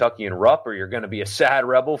play Kentucky and Rupp, or you're going to be a sad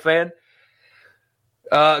Rebel fan.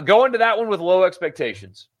 Go into that one with low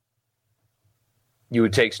expectations. You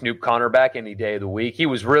would take Snoop Conner back any day of the week. He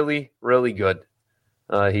was really, really good.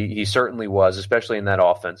 He certainly was, especially in that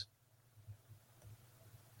offense.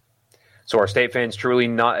 So are State fans truly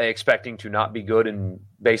not expecting to not be good in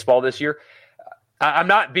baseball this year? I'm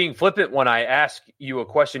not being flippant when I ask you a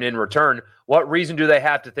question in return. What reason do they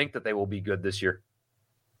have to think that they will be good this year?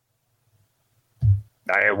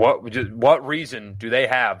 What reason do they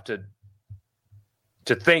have to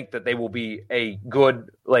think that they will be a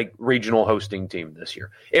good regional hosting team this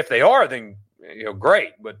year? If they are, then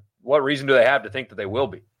great. But what reason do they have to think that they will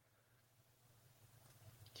be?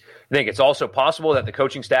 I think it's also possible that the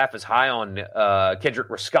coaching staff is high on Kendrick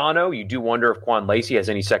Riscano. You do wonder if Quan Lacey has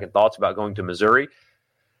any second thoughts about going to Missouri.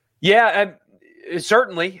 Yeah,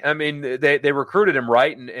 certainly. I mean, they recruited him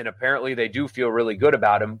right, and apparently they do feel really good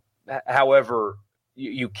about him. However,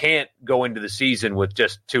 you can't go into the season with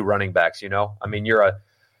just two running backs, I mean, you're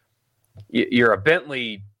a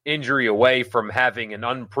Bentley injury away from having an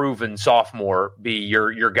unproven sophomore be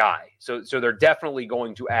your guy. So they're definitely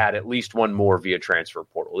going to add at least one more via transfer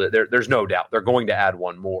portal. There's no doubt they're going to add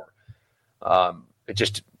one more.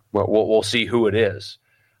 We'll see who it is.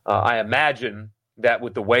 I imagine that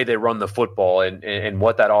with the way they run the football and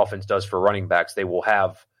what that offense does for running backs, they will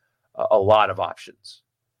have a lot of options.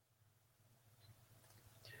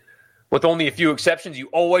 With only a few exceptions, you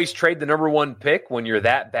always trade the number one pick when you're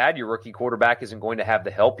that bad. Your rookie quarterback isn't going to have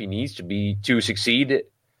the help he needs to succeed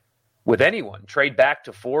with anyone. Trade back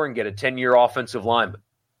to 4 and get a 10-year offensive lineman.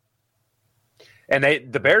 And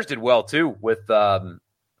the Bears did well, too, with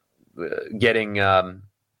getting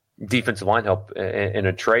defensive line help in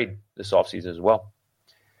a trade this offseason as well.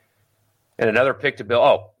 And another pick to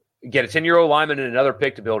build. Get a 10-year-old lineman and another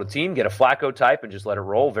pick to build a team, get a Flacco type and just let it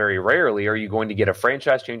roll. Very rarely are you going to get a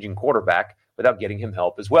franchise-changing quarterback without getting him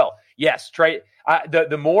help as well. Yes, trade.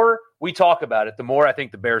 The more we talk about it, the more I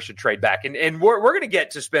think the Bears should trade back. And we're going to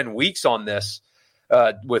get to spend weeks on this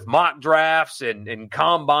with mock drafts and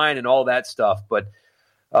combine and all that stuff. But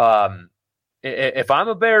if I'm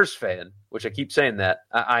a Bears fan, which I keep saying that,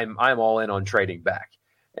 I'm all in on trading back.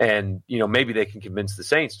 And, maybe they can convince the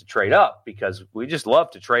Saints to trade up because we just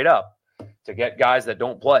love to trade up to get guys that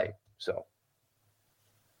don't play. So,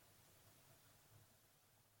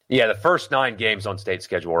 yeah, the first 9 games on State's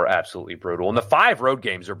schedule are absolutely brutal. And the 5 road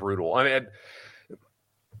games are brutal. I mean,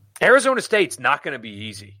 Arizona State's not going to be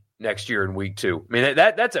easy next year in week 2. I mean,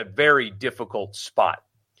 that's a very difficult spot.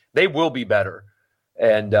 They will be better.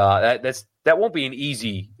 And that won't be an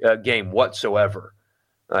easy game whatsoever.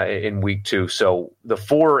 In week 2. So the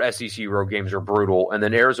 4 SEC road games are brutal, and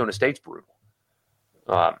then Arizona State's brutal.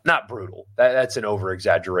 Not brutal. That's an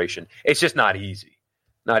over-exaggeration. It's just not easy.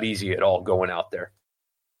 Not easy at all going out there.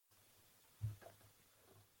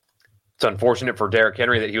 It's unfortunate for Derrick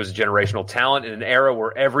Henry that he was a generational talent in an era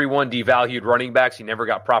where everyone devalued running backs. He never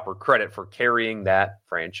got proper credit for carrying that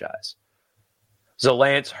franchise.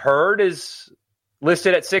 Zalance Hurd is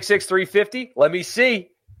listed at 6'6", 350. Let me see.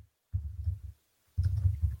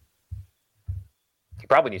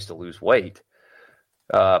 Probably needs to lose weight.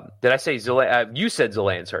 Did I say you said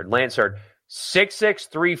Zalance Hurd? Lance Hurd,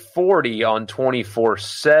 66340 on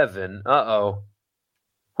 24/7. Uh-oh.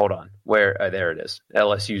 Hold on. Where? There it is.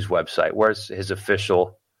 LSU's website. Where's his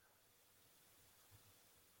official?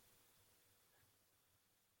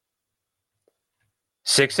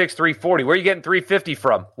 $66340. Where are you getting 350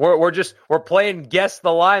 from? We're playing guess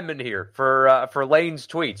the lineman here for Lane's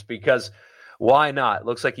tweets, because why not?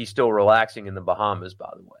 Looks like he's still relaxing in the Bahamas,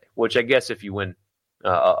 by the way. Which I guess if you win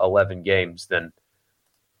 11 games, then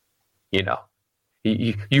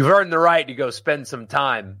you've earned the right to go spend some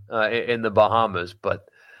time in the Bahamas. But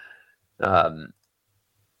that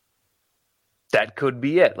could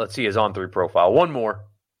be it. Let's see his On3 profile. One more.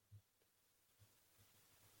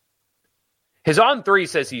 His On3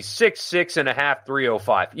 says he's 6'6" and a half,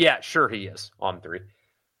 305. Yeah, sure he is On3.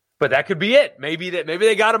 But that could be it. Maybe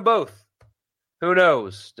they got them both. Who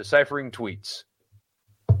knows? Deciphering tweets.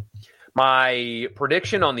 My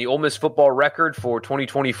prediction on the Ole Miss football record for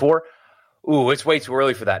 2024. Ooh, it's way too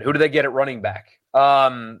early for that. Who do they get at running back?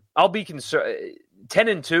 I'll be concerned.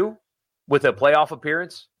 10-2 with a playoff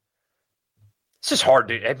appearance. It's just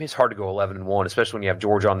hard it's hard to go 11-1, especially when you have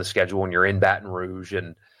Georgia on the schedule and you're in Baton Rouge.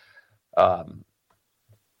 And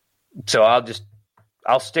so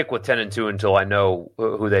I'll stick with 10-2 until I know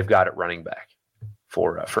who they've got at running back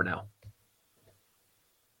for now.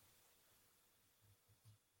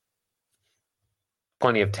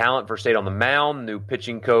 Plenty of talent for State on the mound. New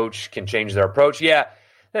pitching coach can change their approach. Yeah,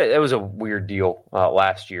 it was a weird deal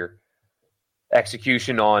last year.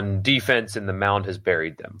 Execution on defense and the mound has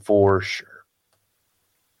buried them for sure.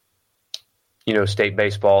 State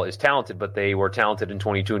baseball is talented, but they were talented in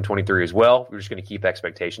 22 and 23 as well. We're just going to keep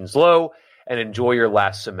expectations low and enjoy your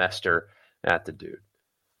last semester at the Dude.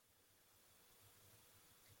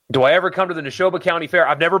 Do I ever come to the Neshoba County Fair?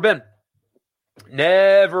 I've never been.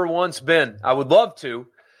 Never once been. I would love to,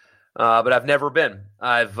 but I've never been.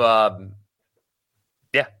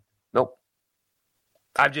 Nope.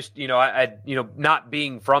 I've just, not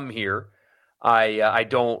being from here, I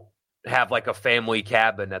don't have like a family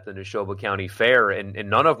cabin at the Neshoba County Fair, and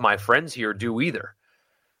none of my friends here do either.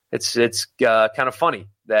 It's kind of funny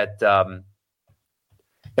that,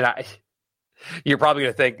 you're probably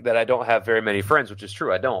going to think that I don't have very many friends, which is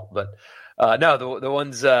true. I don't, but no, the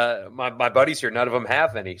ones my buddies here, none of them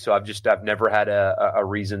have any. So I've never had a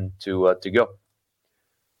reason to go.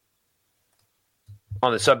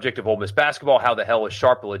 On the subject of Ole Miss basketball, how the hell is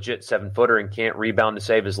Sharp a legit 7-footer and can't rebound to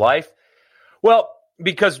save his life? Well,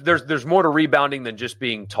 because there's more to rebounding than just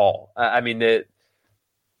being tall.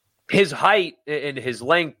 His height and his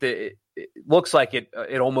length, it looks like it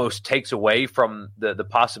almost takes away from the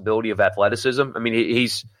possibility of athleticism. I mean,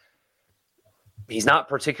 he's not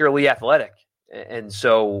particularly athletic. And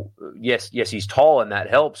so, yes, he's tall and that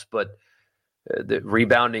helps, but the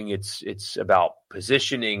rebounding, it's about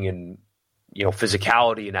positioning and,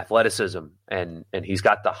 physicality and athleticism. And he's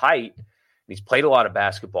got the height. He's played a lot of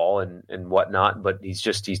basketball and whatnot, but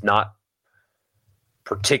he's not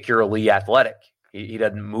particularly athletic. He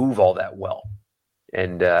doesn't move all that well.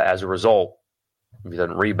 And as a result, he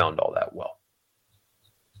doesn't rebound all that well.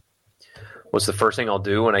 What's the first thing I'll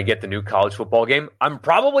do when I get the new college football game? I'm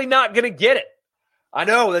probably not going to get it. I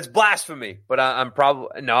know that's blasphemy, but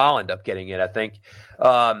I'll end up getting it, I think.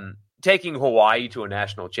 Taking Hawaii to a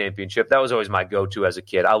national championship, that was always my go-to as a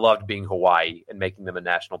kid. I loved being Hawaii and making them a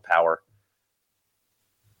national power.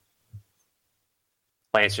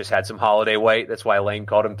 Lance just had some holiday weight. That's why Lane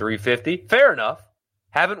called him 350. Fair enough.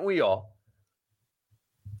 Haven't we all?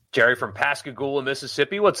 Jerry from Pascagoula,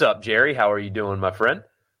 Mississippi. What's up, Jerry? How are you doing, my friend?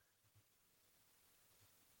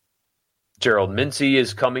 Gerald Mincy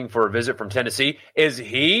is coming for a visit from Tennessee. Is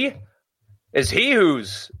he who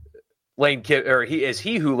Lane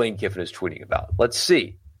Kiffin is tweeting about? Let's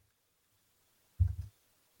see.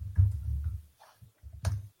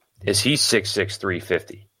 Is he 6'6",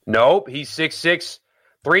 350? Nope, he's 6'6",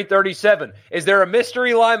 337. Is there a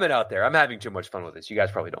mystery lineman out there? I'm having too much fun with this. You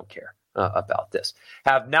guys probably don't care about this.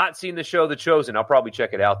 Have not seen the show The Chosen. I'll probably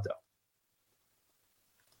check it out, though.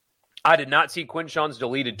 I did not see Quinshon's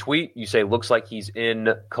deleted tweet. You say looks like he's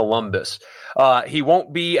in Columbus. He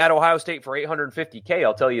won't be at Ohio State for $850K,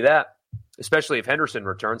 I'll tell you that. Especially if Henderson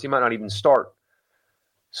returns. He might not even start.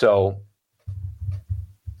 So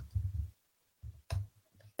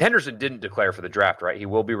Henderson didn't declare for the draft, right? He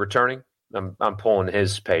will be returning. I'm pulling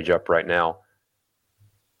his page up right now.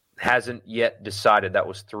 Hasn't yet decided. That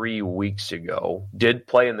was 3 weeks ago. Did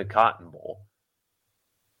play in the Cotton Bowl.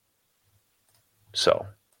 So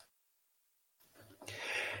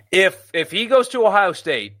if he goes to Ohio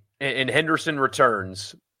State and Henderson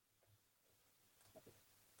returns,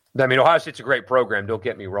 I mean, Ohio State's a great program, don't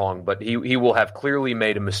get me wrong, but he will have clearly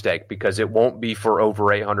made a mistake because it won't be for over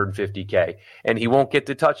 $850K, and he won't get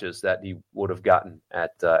the touches that he would have gotten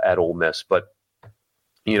at Ole Miss. But,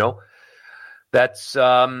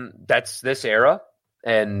 that's this era,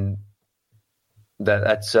 and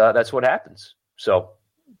that's what happens. So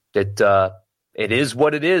it is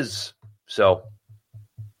what it is. So,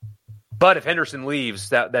 but if Henderson leaves,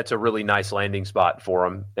 that's a really nice landing spot for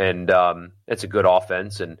him, and it's a good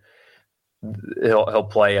offense, and he'll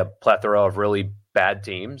play a plethora of really bad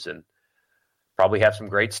teams, and probably have some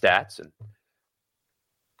great stats, and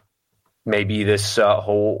maybe this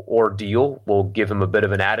whole ordeal will give him a bit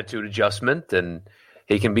of an attitude adjustment, and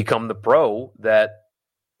he can become the pro that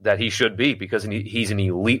he should be because he's an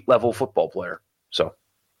elite level football player. So.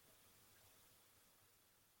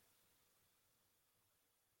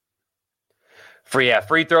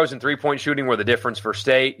 Free throws and 3-point shooting were the difference for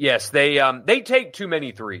State. Yes, they take too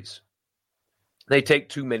many threes. They take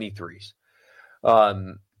too many threes. I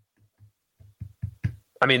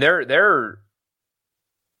mean, they're.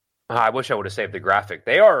 I wish I would have saved the graphic.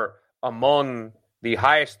 They are among the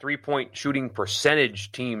highest 3-point shooting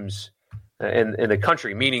percentage teams in the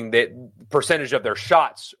country, meaning that percentage of their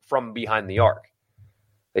shots from behind the arc.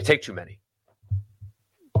 They take too many.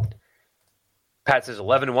 Pat says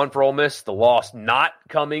 11-1 for Ole Miss. The loss not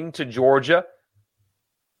coming to Georgia.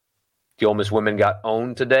 The Ole Miss women got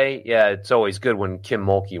owned today. Yeah, it's always good when Kim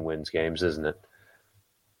Mulkey wins games, isn't it?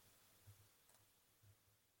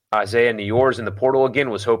 Isaiah Neyor's in the portal again.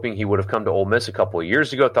 Was hoping he would have come to Ole Miss a couple of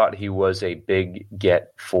years ago. Thought he was a big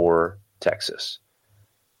get for Texas.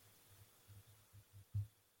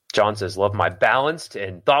 John says, love my balanced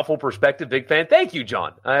and thoughtful perspective. Big fan. Thank you,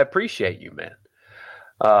 John. I appreciate you, man.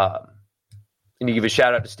 And you give a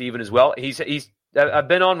shout out to Steven as well. I've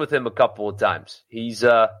been on with him a couple of times. He's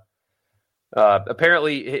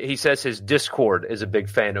apparently he says his Discord is a big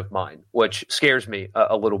fan of mine, which scares me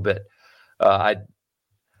a little bit. I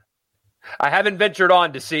haven't ventured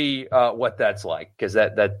on to see what that's like because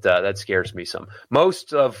that scares me some.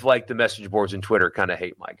 Most of like the message boards and Twitter kind of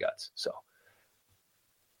hate my guts. So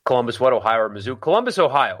Columbus, what, Ohio or Missouri? Columbus,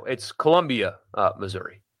 Ohio. It's Columbia,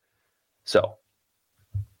 Missouri. So.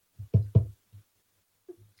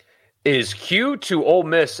 Is Q to Ole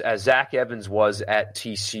Miss as Zach Evans was at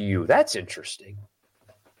TCU? That's interesting.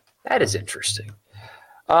 That is interesting.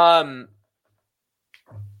 Zach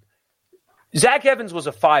Evans was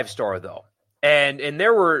a 5-star though, and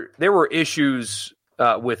there were issues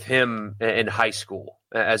with him in high school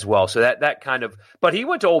as well. So that kind of, but he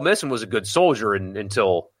went to Ole Miss and was a good soldier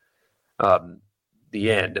until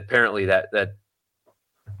the end. Apparently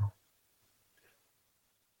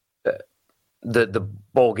the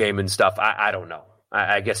bowl game and stuff, I don't know.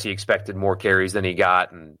 I guess he expected more carries than he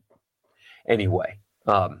got. And anyway,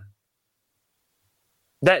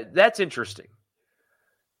 that's interesting.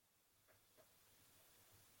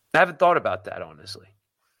 I haven't thought about that, honestly.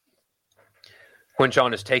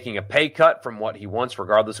 Quinchon is taking a pay cut from what he wants,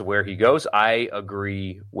 regardless of where he goes. I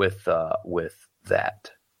agree with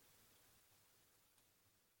that.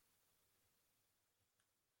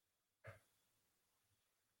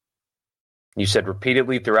 You said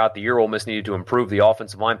repeatedly throughout the year, Ole Miss needed to improve the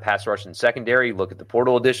offensive line, pass rush, and secondary. Look at the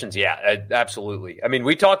portal additions. Yeah, absolutely. I mean,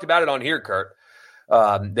 we talked about it on here, Kurt.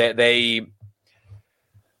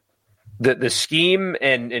 The scheme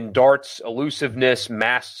and Dart's elusiveness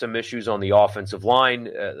masked some issues on the offensive line.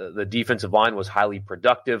 The defensive line was highly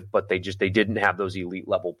productive, but they didn't have those elite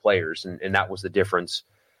level players, and that was the difference,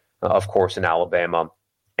 of course, in Alabama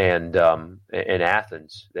and in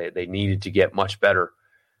Athens. They needed to get much better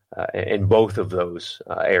in both of those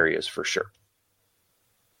areas for sure.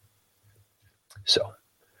 So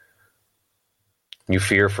you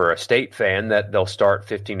fear for a State fan that they'll start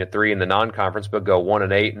 15-3 in the non-conference, but go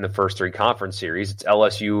 1-8 in the first 3 conference series. It's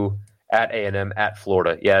LSU at A&M at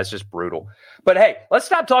Florida. Yeah, it's just brutal. But hey, let's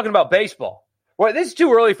stop talking about baseball. Well, this is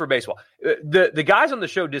too early for baseball. The guys on the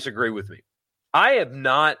show disagree with me. I am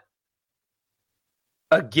not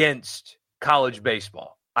against college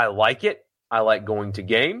baseball. I like it. I like going to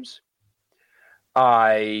games.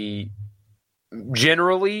 I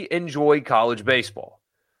generally enjoy college baseball.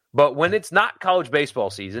 But when it's not college baseball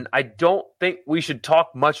season, I don't think we should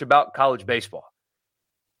talk much about college baseball.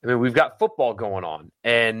 I mean, we've got football going on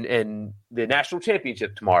and the national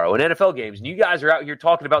championship tomorrow and NFL games, and you guys are out here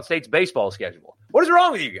talking about State's baseball schedule. What is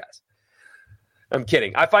wrong with you guys? I'm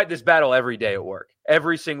kidding. I fight this battle every day at work.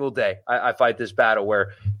 Every single day I fight this battle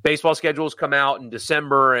where baseball schedules come out in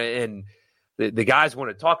December and the guys want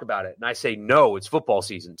to talk about it. And I say, no, it's football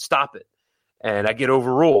season. Stop it. And I get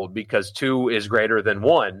overruled because 2 is greater than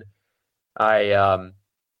 1. I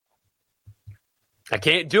I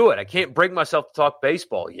can't do it. I can't bring myself to talk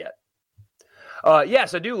baseball yet.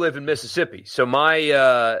 Yes, I do live in Mississippi. So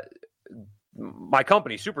my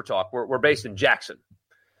company, Super Talk, we're based in Jackson.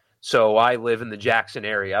 So I live in the Jackson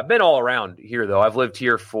area. I've been all around here, though. I've lived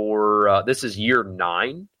here for, this is year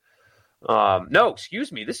 9.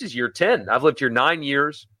 This is year 10. I've lived here 9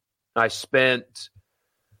 years. I spent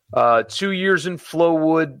 2 years in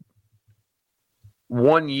Flowood,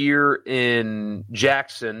 1 year in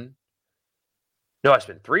Jackson. No, I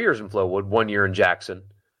spent 3 years in Flowood, 1 year in Jackson,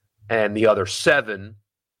 and the other 6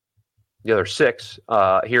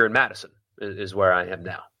 here in Madison is where I am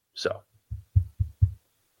now. So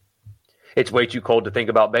it's way too cold to think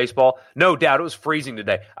about baseball. No doubt it was freezing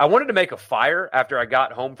today. I wanted to make a fire after I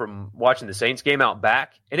got home from watching the Saints game out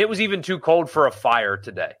back, and it was even too cold for a fire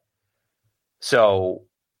today. So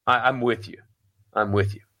I'm with you.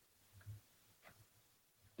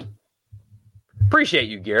 Appreciate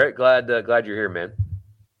you, Garrett. Glad you're here, man.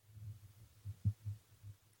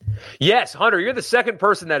 Yes, Hunter, you're the second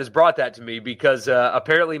person that has brought that to me because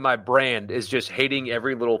apparently my brand is just hating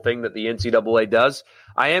every little thing that the NCAA does.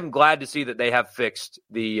 I am glad to see that they have fixed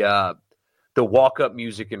the walk-up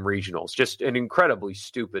music in regionals. Just an incredibly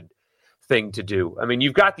stupid thing to do. I mean,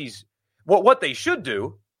 you've got these – what they should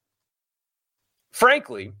do,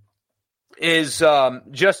 frankly, is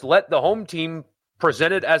just let the home team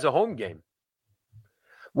present it as a home game.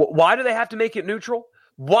 Why do they have to make it neutral?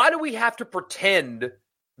 Why do we have to pretend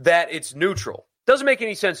that it's neutral? Doesn't make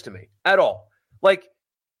any sense to me at all. Like,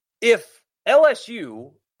 if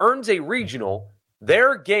LSU earns a regional,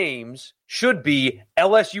 their games should be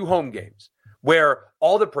LSU home games, where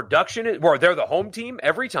all the production is, where they're the home team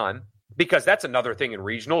every time, because that's another thing in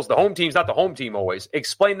regionals. The home team's not the home team always.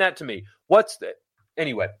 Explain that to me.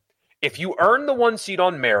 Anyway, if you earn the 1 seed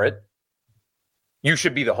on merit, you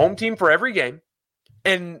should be the home team for every game.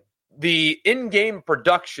 And the in-game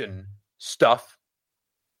production stuff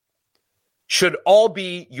should all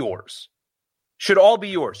be yours.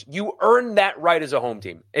 You earn that right as a home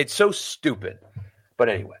team. It's so stupid. But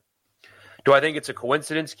anyway, do I think it's a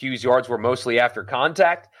coincidence Q's yards were mostly after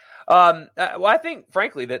contact? Well, I think,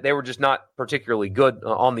 frankly, that they were just not particularly good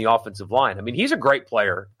on the offensive line. I mean, he's a great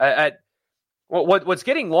player. What's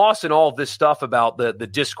getting lost in all of this stuff about the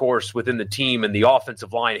discourse within the team and the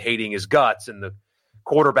offensive line hating his guts and the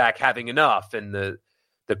quarterback having enough and the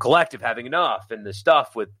collective having enough and the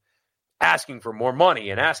stuff with asking for more money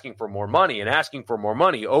and asking for more money and asking for more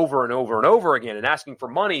money over and over and over again and asking for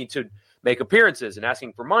money to make appearances and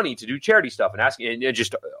asking for money to do charity stuff and asking and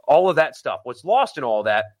just all of that stuff. What's lost in all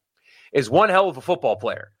that is one hell of a football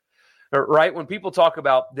player, right? When people talk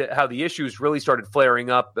about how the issues really started flaring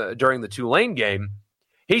up during the Tulane game,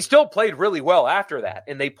 he still played really well after that,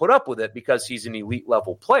 and they put up with it because he's an elite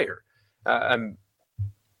level player.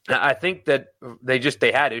 I think that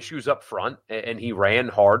they had issues up front, and he ran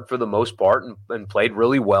hard for the most part and played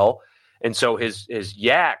really well. And so his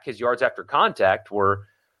yards after contact were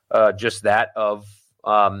just that of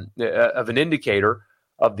an indicator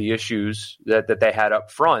of the issues that they had up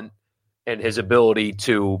front and his ability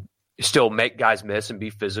to still make guys miss and be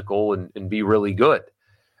physical and be really good.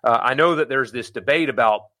 I know that there's this debate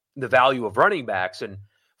about the value of running backs, and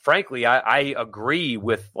frankly, I agree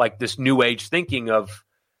with like this new age thinking of,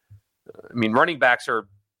 I mean, running backs are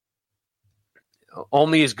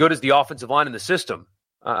only as good as the offensive line in the system.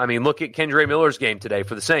 I mean, look at Kendre Miller's game today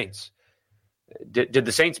for the Saints. Did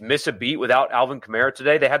the Saints miss a beat without Alvin Kamara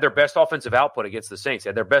today? They had their best offensive output against the Saints. They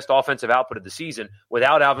had their best offensive output of the season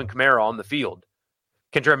without Alvin Kamara on the field.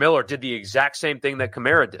 Kendre Miller did the exact same thing that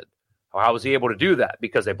Kamara did. How was he able to do that?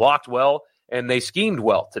 Because they blocked well and they schemed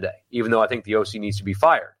well today, even though I think the OC needs to be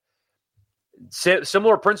fired.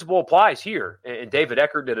 Similar principle applies here, and David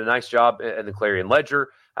Eckert did a nice job in the Clarion Ledger.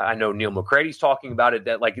 I know Neil McCready's talking about it.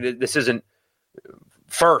 That like this isn't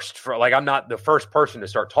first for like I'm not the first person to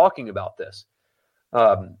start talking about this,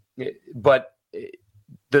 but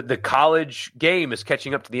the college game is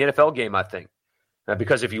catching up to the NFL game, I think,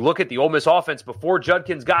 because if you look at the Ole Miss offense before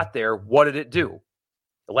Judkins got there, what did it do?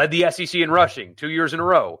 It led the SEC in rushing 2 years in a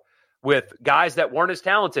row with guys that weren't as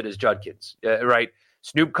talented as Judkins, right?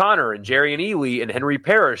 Snoop Connor and Jerry and Ely and Henry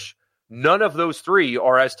Parrish, none of those three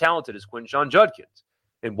are as talented as Quinshon Judkins.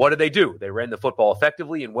 And what did they do? They ran the football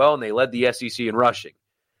effectively and well, and they led the SEC in rushing.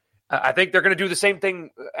 I think they're going to do the same thing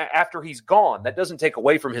after he's gone. That doesn't take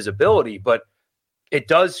away from his ability, but it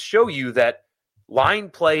does show you that line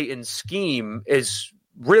play and scheme is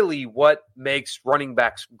really what makes running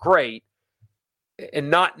backs great and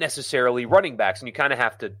not necessarily running backs. And you kind of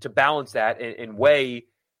have to balance that and weigh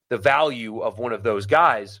the value of one of those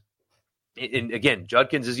guys. And again,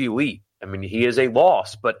 Judkins is elite. I mean, he is a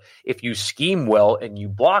loss, but if you scheme well and you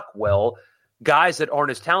block well, guys that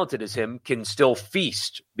aren't as talented as him can still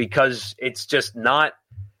feast because it's just not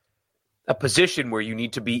a position where you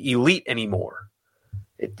need to be elite anymore.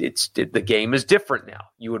 The game is different now.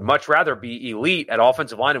 You would much rather be elite at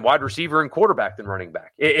offensive line and wide receiver and quarterback than running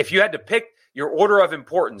back. If you had to pick your order of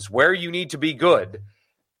importance, where you need to be good,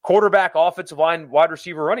 quarterback, offensive line, wide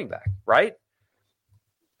receiver, running back, right?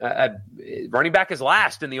 Running back is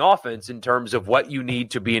last in the offense in terms of what you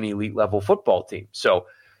need to be an elite level football team. So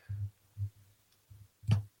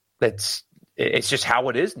it's just how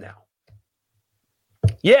it is now.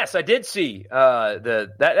 Yes, I did see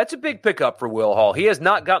that's a big pickup for Will Hall. He has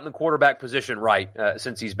not gotten the quarterback position right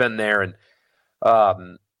since he's been there, and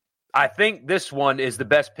I think this one is the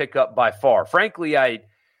best pickup by far. Frankly,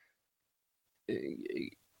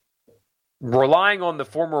 relying on the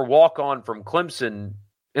former walk-on from Clemson,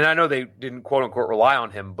 and I know they didn't quote-unquote rely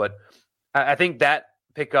on him, but I think that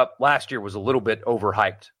pickup last year was a little bit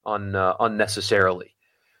overhyped unnecessarily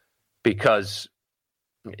because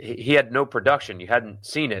he had no production. You hadn't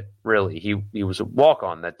seen it, really. He was a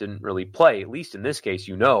walk-on that didn't really play. At least in this case,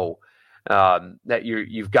 that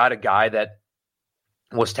you've got a guy that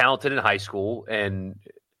was talented in high school, and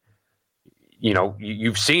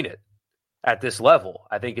you've seen it at this level.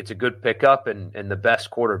 I think it's a good pickup and the best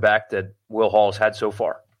quarterback that Will Hall's had so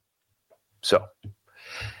far. So,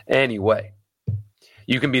 anyway,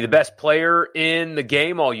 you can be the best player in the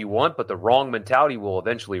game all you want, but the wrong mentality will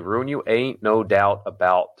eventually ruin you. Ain't no doubt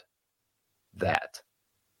about that.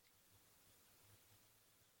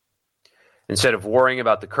 Instead of worrying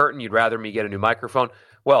about the curtain, you'd rather me get a new microphone.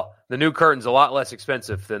 Well, the new curtain's a lot less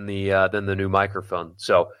expensive than the new microphone.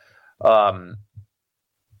 So,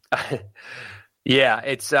 yeah,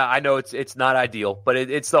 it's I know it's not ideal, but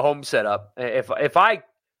it's the home setup. If I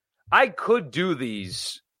could do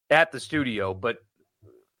these at the studio, but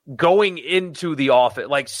going into the office,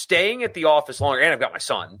 like staying at the office longer, and I've got my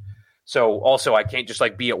son, so also I can't just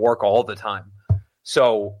be at work all the time.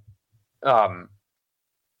 So,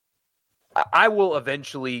 I will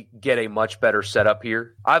eventually get a much better setup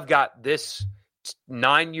here. I've got this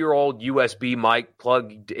 9-year-old USB mic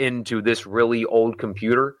plugged into this really old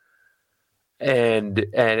computer,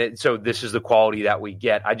 so this is the quality that we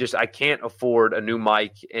get. I can't afford a new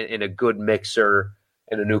mic and a good mixer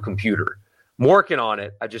and a new computer. I'm working on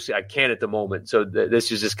it. I can't at the moment. So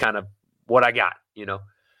this is just kind of what I got,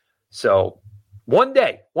 So one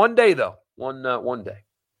day though, one day.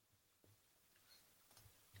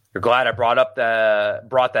 You're glad I brought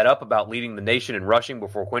that up about leading the nation in rushing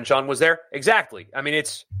before Quinshon was there? Exactly. I mean,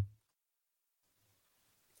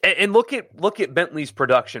 and look at Bentley's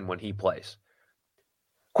production when he plays.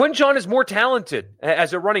 Quinshon is more talented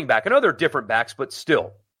as a running back. I know they're different backs, but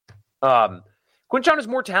still. Quinshon is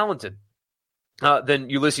more talented than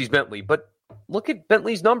Ulysses Bentley. But look at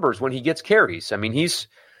Bentley's numbers when he gets carries. I mean, he's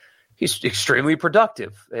extremely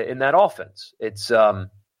productive in that offense.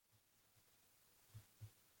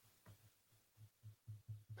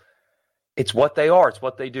 It's what they are. It's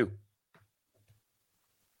what they do.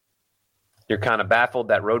 You're kind of baffled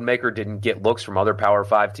that Roadmaker didn't get looks from other Power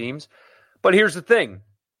 5 teams. But here's the thing.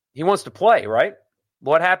 He wants to play, right?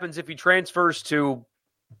 What happens if he transfers to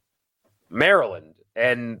Maryland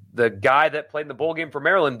and the guy that played in the bowl game for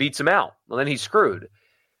Maryland beats him out? Well, then he's screwed.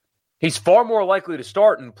 He's far more likely to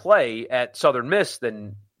start and play at Southern Miss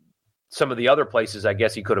than some of the other places I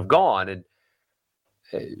guess he could have gone. And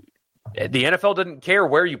the NFL doesn't care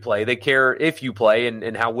where you play. They care if you play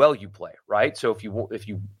and how well you play, right? So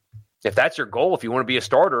if that's your goal, if you want to be a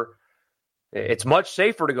starter, it's much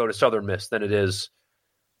safer to go to Southern Miss than it is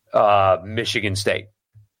Michigan State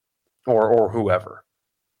or whoever.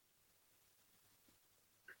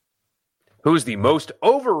 Who's the most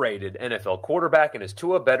overrated NFL quarterback, and is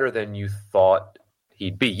Tua better than you thought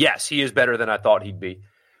he'd be? Yes, he is better than I thought he'd be.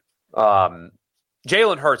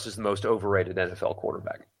 Jalen Hurts is the most overrated NFL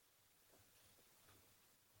quarterback.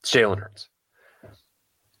 It's Jalen Hurts.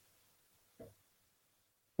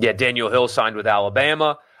 Yeah, Daniel Hill signed with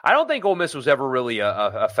Alabama. I don't think Ole Miss was ever really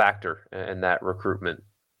a factor in that recruitment,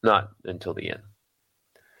 not until the end.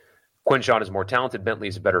 Quinshon is more talented. Bentley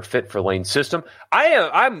is a better fit for Lane's system.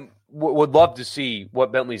 I would love to see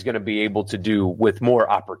what Bentley's going to be able to do with more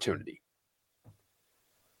opportunity.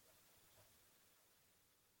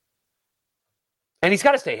 And he's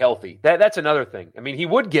got to stay healthy. That's another thing. I mean, he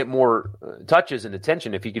would get more touches and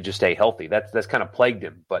attention if he could just stay healthy. That's kind of plagued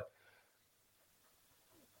him. But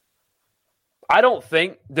I don't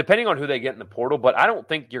think, depending on who they get in the portal, but I don't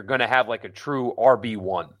think you're going to have like a true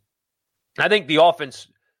RB1. I think the offense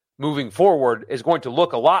moving forward is going to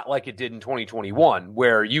look a lot like it did in 2021,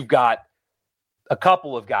 where you've got a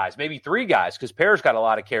couple of guys, maybe 3 guys, because Pear's got a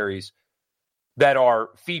lot of carries that are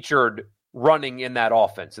featured running in that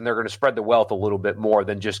offense, and they're going to spread the wealth a little bit more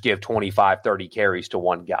than just give 25, 30 carries to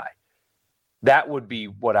one guy. That would be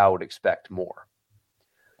what I would expect more.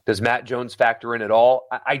 Does Matt Jones factor in at all?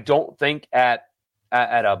 I don't think at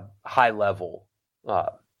a high level,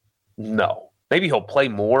 no. Maybe he'll play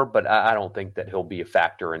more, but I don't think that he'll be a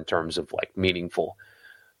factor in terms of like meaningful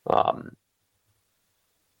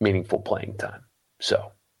playing time.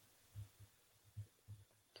 So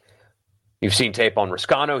you've seen tape on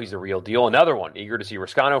Riscano. He's the real deal. Another one, eager to see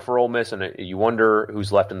Riscano for Ole Miss, and you wonder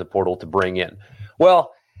who's left in the portal to bring in.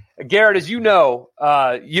 Well, Garrett, as you know,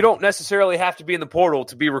 you don't necessarily have to be in the portal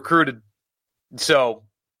to be recruited. So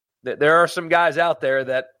there are some guys out there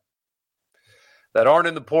that aren't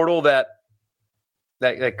in the portal that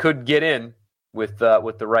could get in with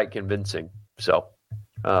the right convincing. So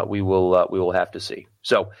we will have to see.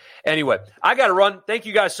 So anyway, I got to run. Thank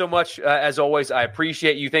you guys so much. As always, I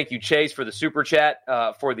appreciate you. Thank you, Chase, for the super chat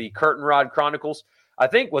for the Curtain Rod Chronicles. I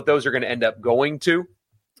think what those are going to end up going to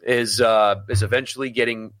is eventually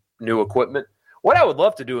getting new equipment. What I would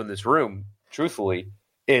love to do in this room, truthfully,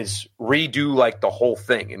 is redo like the whole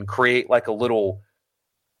thing and create like a little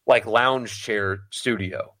like lounge chair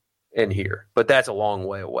studio in here. But that's a long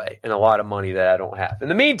way away and a lot of money that I don't have. In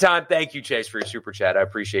the meantime, thank you, Chase, for your super chat. I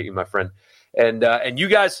appreciate you, my friend. And you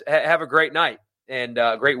guys have a great night and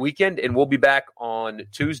a great weekend. And we'll be back on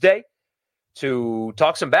Tuesday to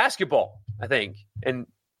talk some basketball, I think, and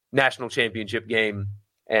national championship game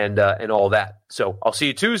and all that. So I'll see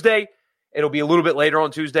you Tuesday. It'll be a little bit later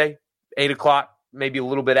on Tuesday, 8 o'clock, maybe a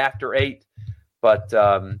little bit after 8. But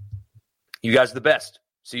you guys are the best.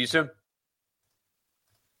 See you soon.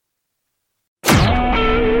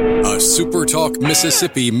 A SuperTalk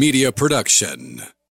Mississippi media production.